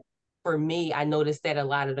 And for me, I noticed that a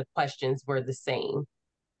lot of the questions were the same.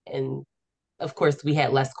 And of course, we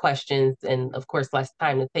had less questions and of course, less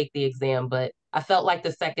time to take the exam, but I felt like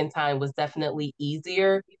the second time was definitely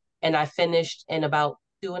easier. And I finished in about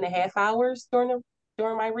 2.5 hours during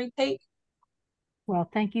my retake. Well,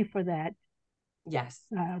 thank you for that. Yes.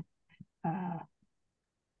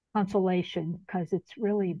 Consolation, because it's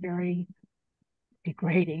really very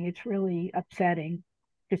degrading. It's really upsetting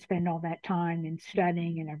to spend all that time in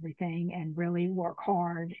studying and everything and really work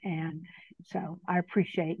hard. And so I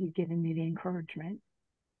appreciate you giving me the encouragement.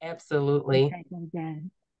 Absolutely. Again.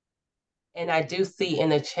 And I do see in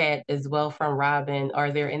the chat as well from Robin,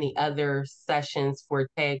 are there any other sessions for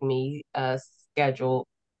TAGME scheduled?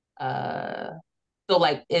 So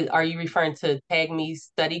like, are you referring to TAGME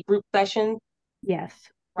study group sessions? Yes.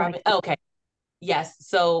 Robin? Like, okay. Yes.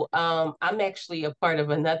 So I'm actually a part of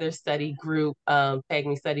another study group,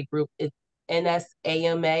 TAGME study group. It's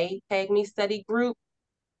NSAMA TAGME study group.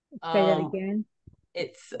 Say that again.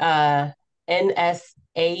 It's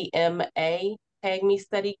NSAMA TAGME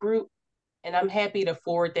study group. And I'm happy to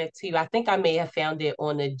forward that to you. I think I may have found it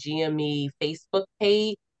on the GME Facebook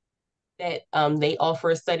page that they offer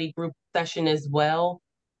a study group session as well.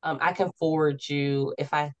 I can forward you,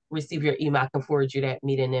 if I receive your email, I can forward you that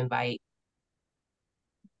meeting invite.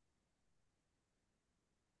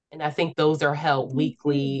 And I think those are held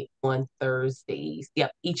weekly on Thursdays.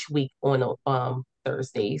 Yep, each week on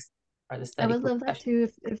Thursdays are the I study would group love that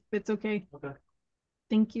sessions. too if it's okay.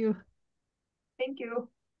 Thank you. Thank you.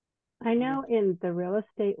 I know in the real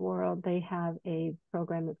estate world, they have a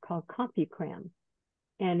program that's called CompuCram,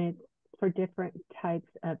 and it's for different types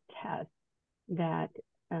of tests that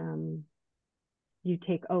you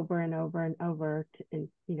take over and over and over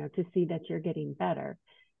to see that you're getting better.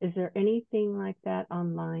 Is there anything like that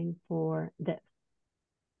online for this?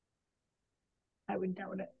 I would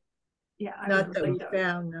doubt it. Yeah, I Not would that really we doubt it.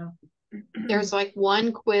 found, no. There's like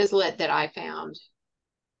one Quizlet that I found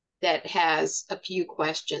that has a few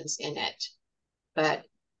questions in it, but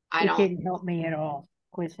I It don't, didn't help me at all.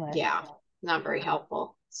 Quizlet. yeah, not very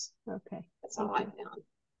helpful. Okay. That's all I found.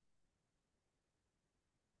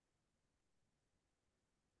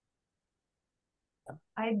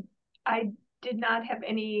 I did not have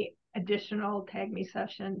any additional TAGME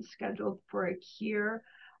sessions scheduled for ACURE.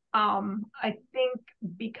 I think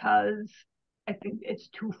because I think it's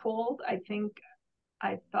twofold. I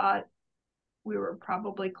thought we were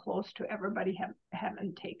probably close to everybody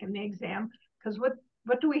haven't taken the exam, because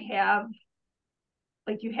what do we have?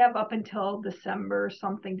 Like, you have up until December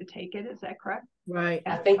something to take it. Is that correct? Right.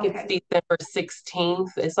 I think Okay. it's December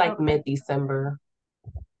 16th. It's like Okay. mid-December.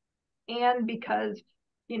 And because,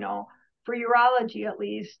 for urology at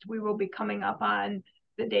least, we will be coming up on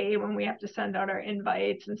the day when we have to send out our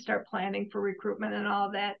invites and start planning for recruitment and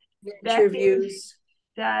all that. That being Interviews.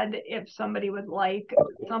 said, if somebody would like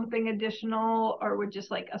something additional or would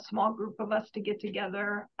just like a small group of us to get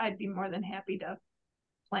together, I'd be more than happy to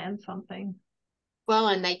plan something. Well,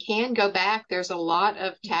 and they can go back. There's a lot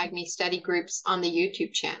of TAGME study groups on the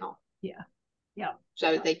YouTube channel. Yeah. Yeah.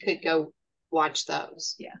 So they could go watch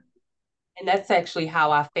those. Yeah. And that's actually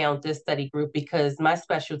how I found this study group, because my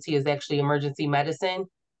specialty is actually emergency medicine.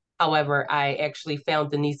 However, I actually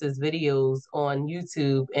found Denise's videos on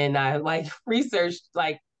YouTube, and I researched,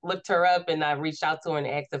 looked her up, and I reached out to her and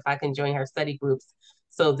asked if I can join her study groups.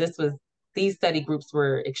 So these study groups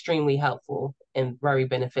were extremely helpful and very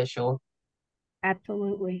beneficial.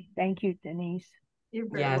 Absolutely. Thank you, Denise. You're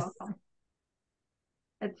very Yes. welcome.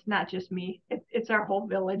 It's not just me. It's our whole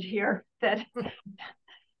village here that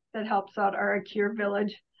that helps out our ACURE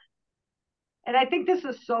village. And I think this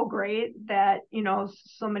is so great that,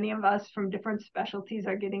 so many of us from different specialties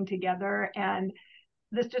are getting together. And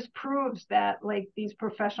this just proves that these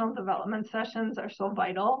professional development sessions are so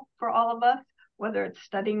vital for all of us, whether it's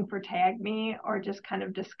studying for TAGME or just kind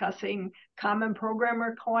of discussing common program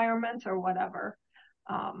requirements or whatever.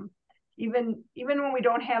 Even when we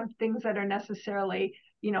don't have things that are necessarily,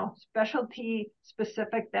 specialty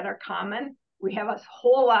specific that are common, we have a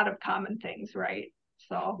whole lot of common things, right?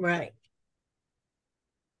 So. Right.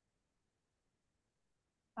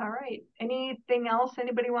 All right. Anything else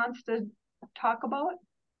anybody wants to talk about?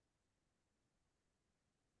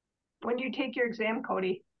 When do you take your exam,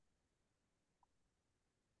 Cody?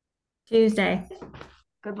 Tuesday.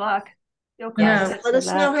 Good luck. You'll Yeah. crush it. Let us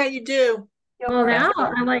know how you do. Well, now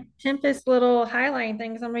I like Tempest little highlighting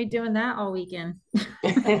things. I'm gonna be doing that all weekend.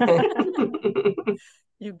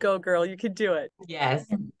 You go, girl. You can do it. Yes.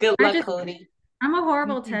 Good luck, Cody. I'm a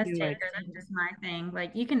horrible can test do taker. it. That's just my thing.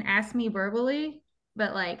 Like, you can ask me verbally,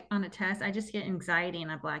 but on a test, I just get anxiety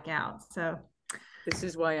and I black out. So, This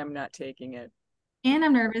is why I'm not taking it. and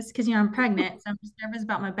I'm nervous because I'm pregnant, so I'm just nervous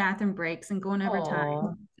about my bathroom breaks and going over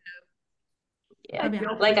time. Yeah, Yeah.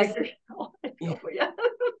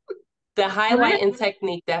 the highlighting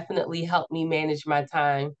technique definitely helped me manage my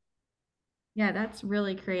time. Yeah, that's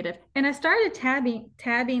really creative. And I started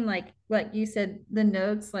tabbing like you said, the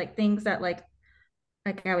notes, like things that like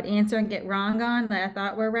I would answer and get wrong on that I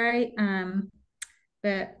thought were right.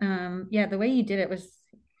 But yeah, the way you did it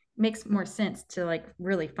makes more sense to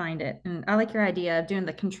really find it. And I like your idea of doing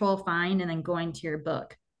the control find and then going to your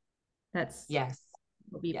book. That's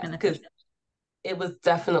will be beneficial. It was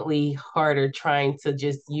definitely harder trying to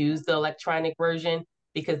just use the electronic version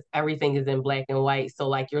because everything is in black and white.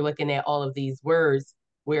 So you're looking at all of these words,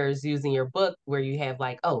 whereas using your book where you have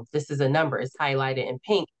oh, this is a number, it's highlighted in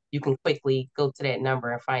pink. you can quickly go to that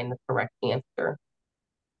number and find the correct answer.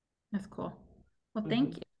 That's cool. Well,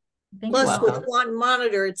 thank you. Thank Plus, you. with one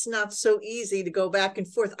monitor, it's not so easy to go back and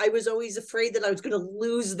forth. I was always afraid that I was going to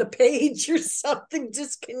lose the page or something,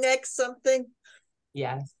 disconnect something.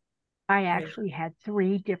 Yes. I actually had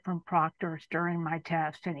 3 different proctors during my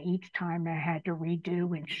test, and each time I had to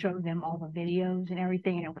redo and show them all the videos and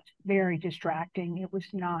everything, and it was very distracting. It was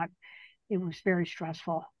very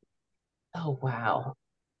stressful. Oh, wow.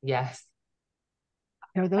 Yes.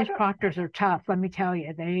 You know, those proctors are tough, let me tell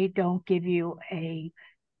you. They don't give you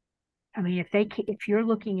I mean, if you're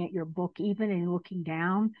looking at your book even and looking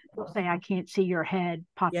down, they'll say, I can't see your head,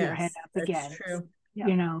 pop your head up that's again. True.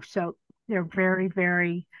 You know, so they're very,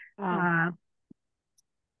 very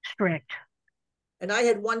strict. And I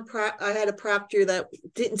had a proctor that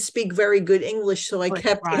didn't speak very good English, so I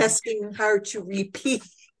kept asking her to repeat.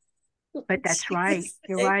 But that's right.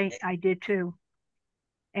 You're right. I did too.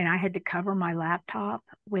 And I had to cover my laptop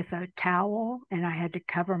with a towel, and I had to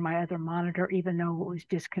cover my other monitor, even though it was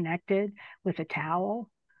disconnected, with a towel.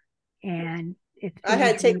 And I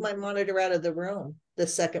had to take my monitor out of the room, the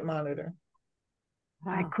second monitor.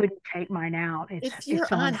 I couldn't take mine out. If you're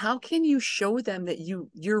on, how can you show them that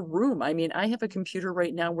your room? I mean, I have a computer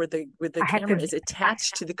right now where the camera is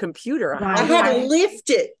attached to the computer. I had to lift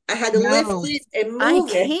it. I had to lift it and move it.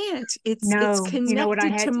 I can't. It's connected you know what I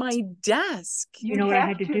had to my desk. You know what I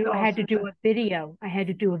had to do? I had to do a video. I had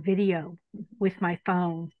to do a video with my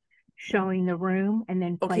phone showing the room, and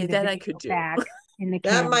then play the that video I could do. back in the That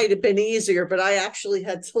camera. might have been easier, but I actually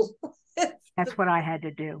had to. That's what I had to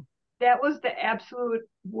do. That was the absolute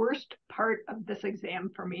worst part of this exam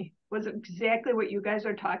for me, was exactly what you guys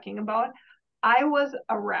are talking about. I was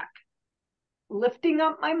a wreck lifting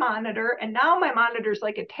up my monitor, and now my monitor's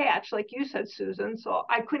like attached, like you said, Susan, so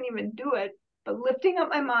I couldn't even do it. But lifting up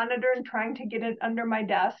my monitor and trying to get it under my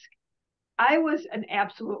desk, I was an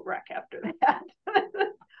absolute wreck after that.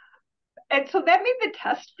 And so that made the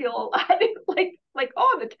test feel a lot like,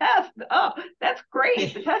 oh, the test, oh, that's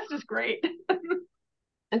great. The test is great.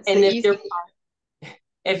 And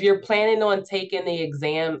if you're planning on taking the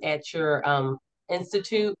exam at your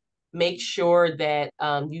institute, make sure that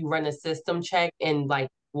you run a system check and like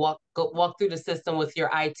walk through the system with your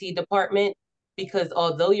IT department, because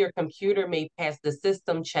although your computer may pass the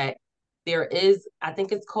system check, there is, I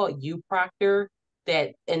think it's called UProctor,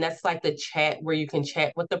 and that's like the chat where you can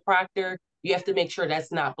chat with the proctor. You have to make sure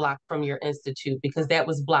that's not blocked from your institute, because that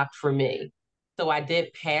was blocked for me. So I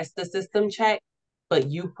did pass the system check, but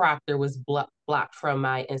UProctor was blocked from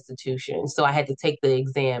my institution. So I had to take the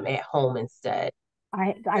exam at home instead. I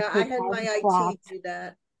had my IT do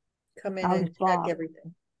that. Come in and check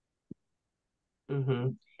everything. Mm-hmm.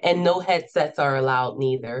 And no headsets are allowed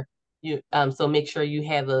neither. So make sure you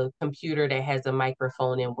have a computer that has a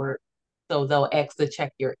microphone and work. So they'll ask to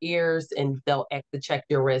check your ears and they'll ask to check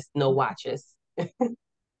your wrist. No watches.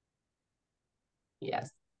 Yes.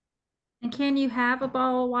 And can you have a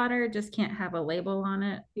bottle of water? It just can't have a label on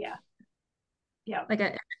it. Yeah. Yeah. Like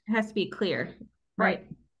it has to be clear, right?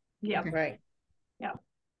 Yeah. Okay. Right. Yeah.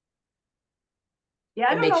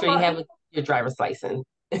 Yeah. And make sure you have your driver's license.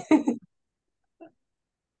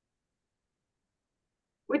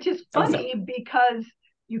 Which is funny because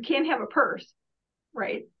you can't have a purse,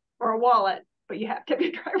 right? Or a wallet, but you have to have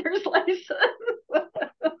your driver's license.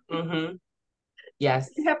 Mm-hmm.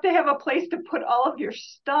 Yes. You have to have a place to put all of your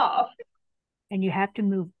stuff. And you have to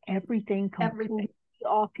move everything completely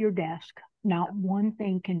off your desk. Not one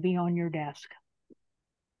thing can be on your desk.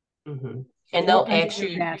 Mm-hmm. And they'll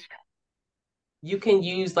actually, you can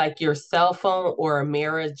use like your cell phone or a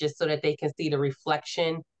mirror just so that they can see the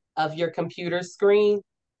reflection of your computer screen.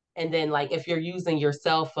 And then like if you're using your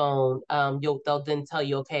cell phone, they'll then tell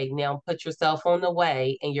you, okay, now put your cell phone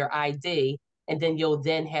away and your ID, and then you'll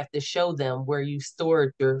then have to show them where you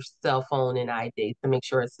stored your cell phone and ID to make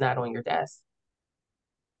sure it's not on your desk.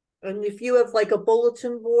 And if you have like a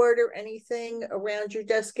bulletin board or anything around your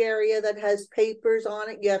desk area that has papers on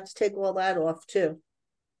it, you have to take all that off too.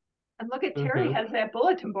 And look at Terry has that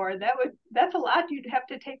bulletin board. That's a lot you'd have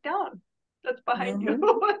to take down. That's behind you.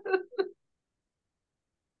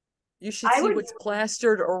 You should see what's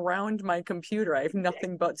plastered around my computer. I have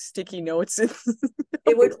nothing but sticky notes. It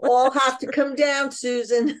would all have to come down,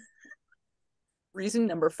 Susan. Reason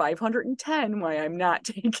number 510 why I'm not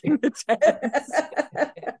taking the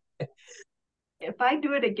test. If I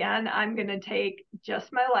do it again, I'm going to take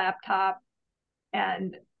just my laptop,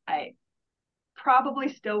 and I probably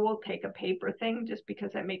still will take a paper thing just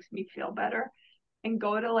because that makes me feel better, and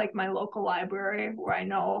go to like my local library where I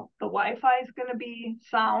know the Wi-Fi is going to be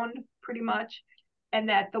sound pretty much, and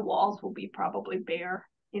that the walls will be probably bare.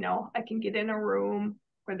 you know, I can get in a room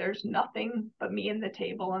where there's nothing but me and the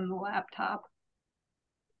table and the laptop.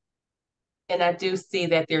 And I do see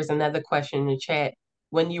that there's another question in the chat.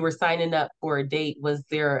 When you were signing up for a date, was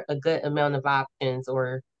there a good amount of options,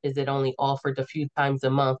 or is it only offered a few times a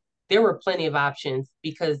month? There were plenty of options,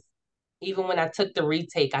 because even when I took the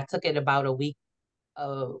retake, I took it about a week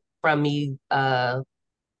from me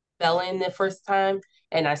failing the first time,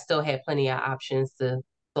 and I still had plenty of options to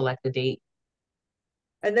select a date.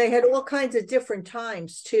 And they had all kinds of different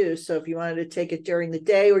times too. So if you wanted to take it during the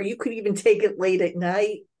day, or you could even take it late at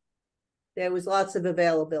night, there was lots of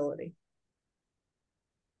availability.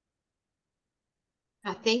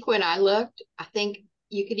 I think when I looked, I think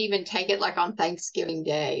you could even take it like on Thanksgiving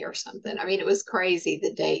Day or something. I mean, it was crazy,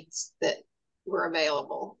 the dates that were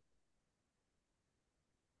available.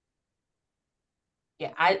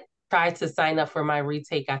 Yeah, I tried to sign up for my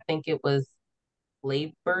retake. I think it was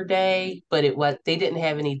Labor Day, but they didn't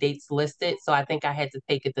have any dates listed, so I think I had to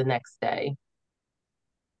take it the next day.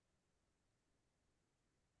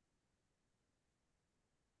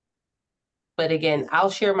 But again,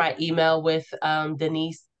 I'll share my email with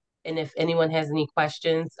Denise, and if anyone has any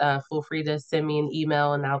questions, feel free to send me an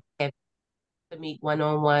email, and I'll have to meet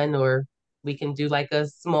one-on-one, or we can do like a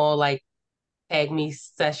small like ACGME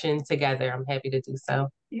session together. I'm happy to do so.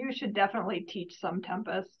 You should definitely teach some,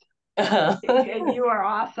 Tempest. You are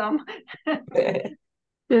awesome.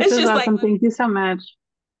 This is awesome. Like, thank you so much.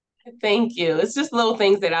 Thank you. It's just little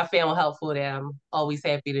things that I found helpful that I'm always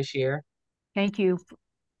happy to share. Thank you.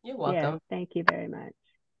 You're welcome. Yes, thank you very much.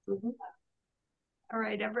 All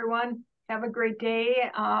right, everyone. Have a great day.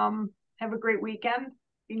 Have a great weekend.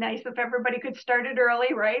 Be nice if everybody could start it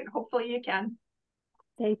early, right? Hopefully you can.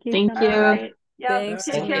 Thank you. Thank you. Right. Yep. Thanks,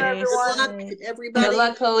 Take care, everyone. Good luck, everybody. Good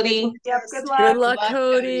luck, Cody. Yep. Good luck. Good luck,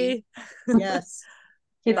 Cody. Yes.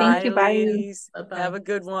 Okay, thank you. Bye. Ladies. Bye-bye. Have a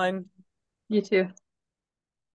good one. You too.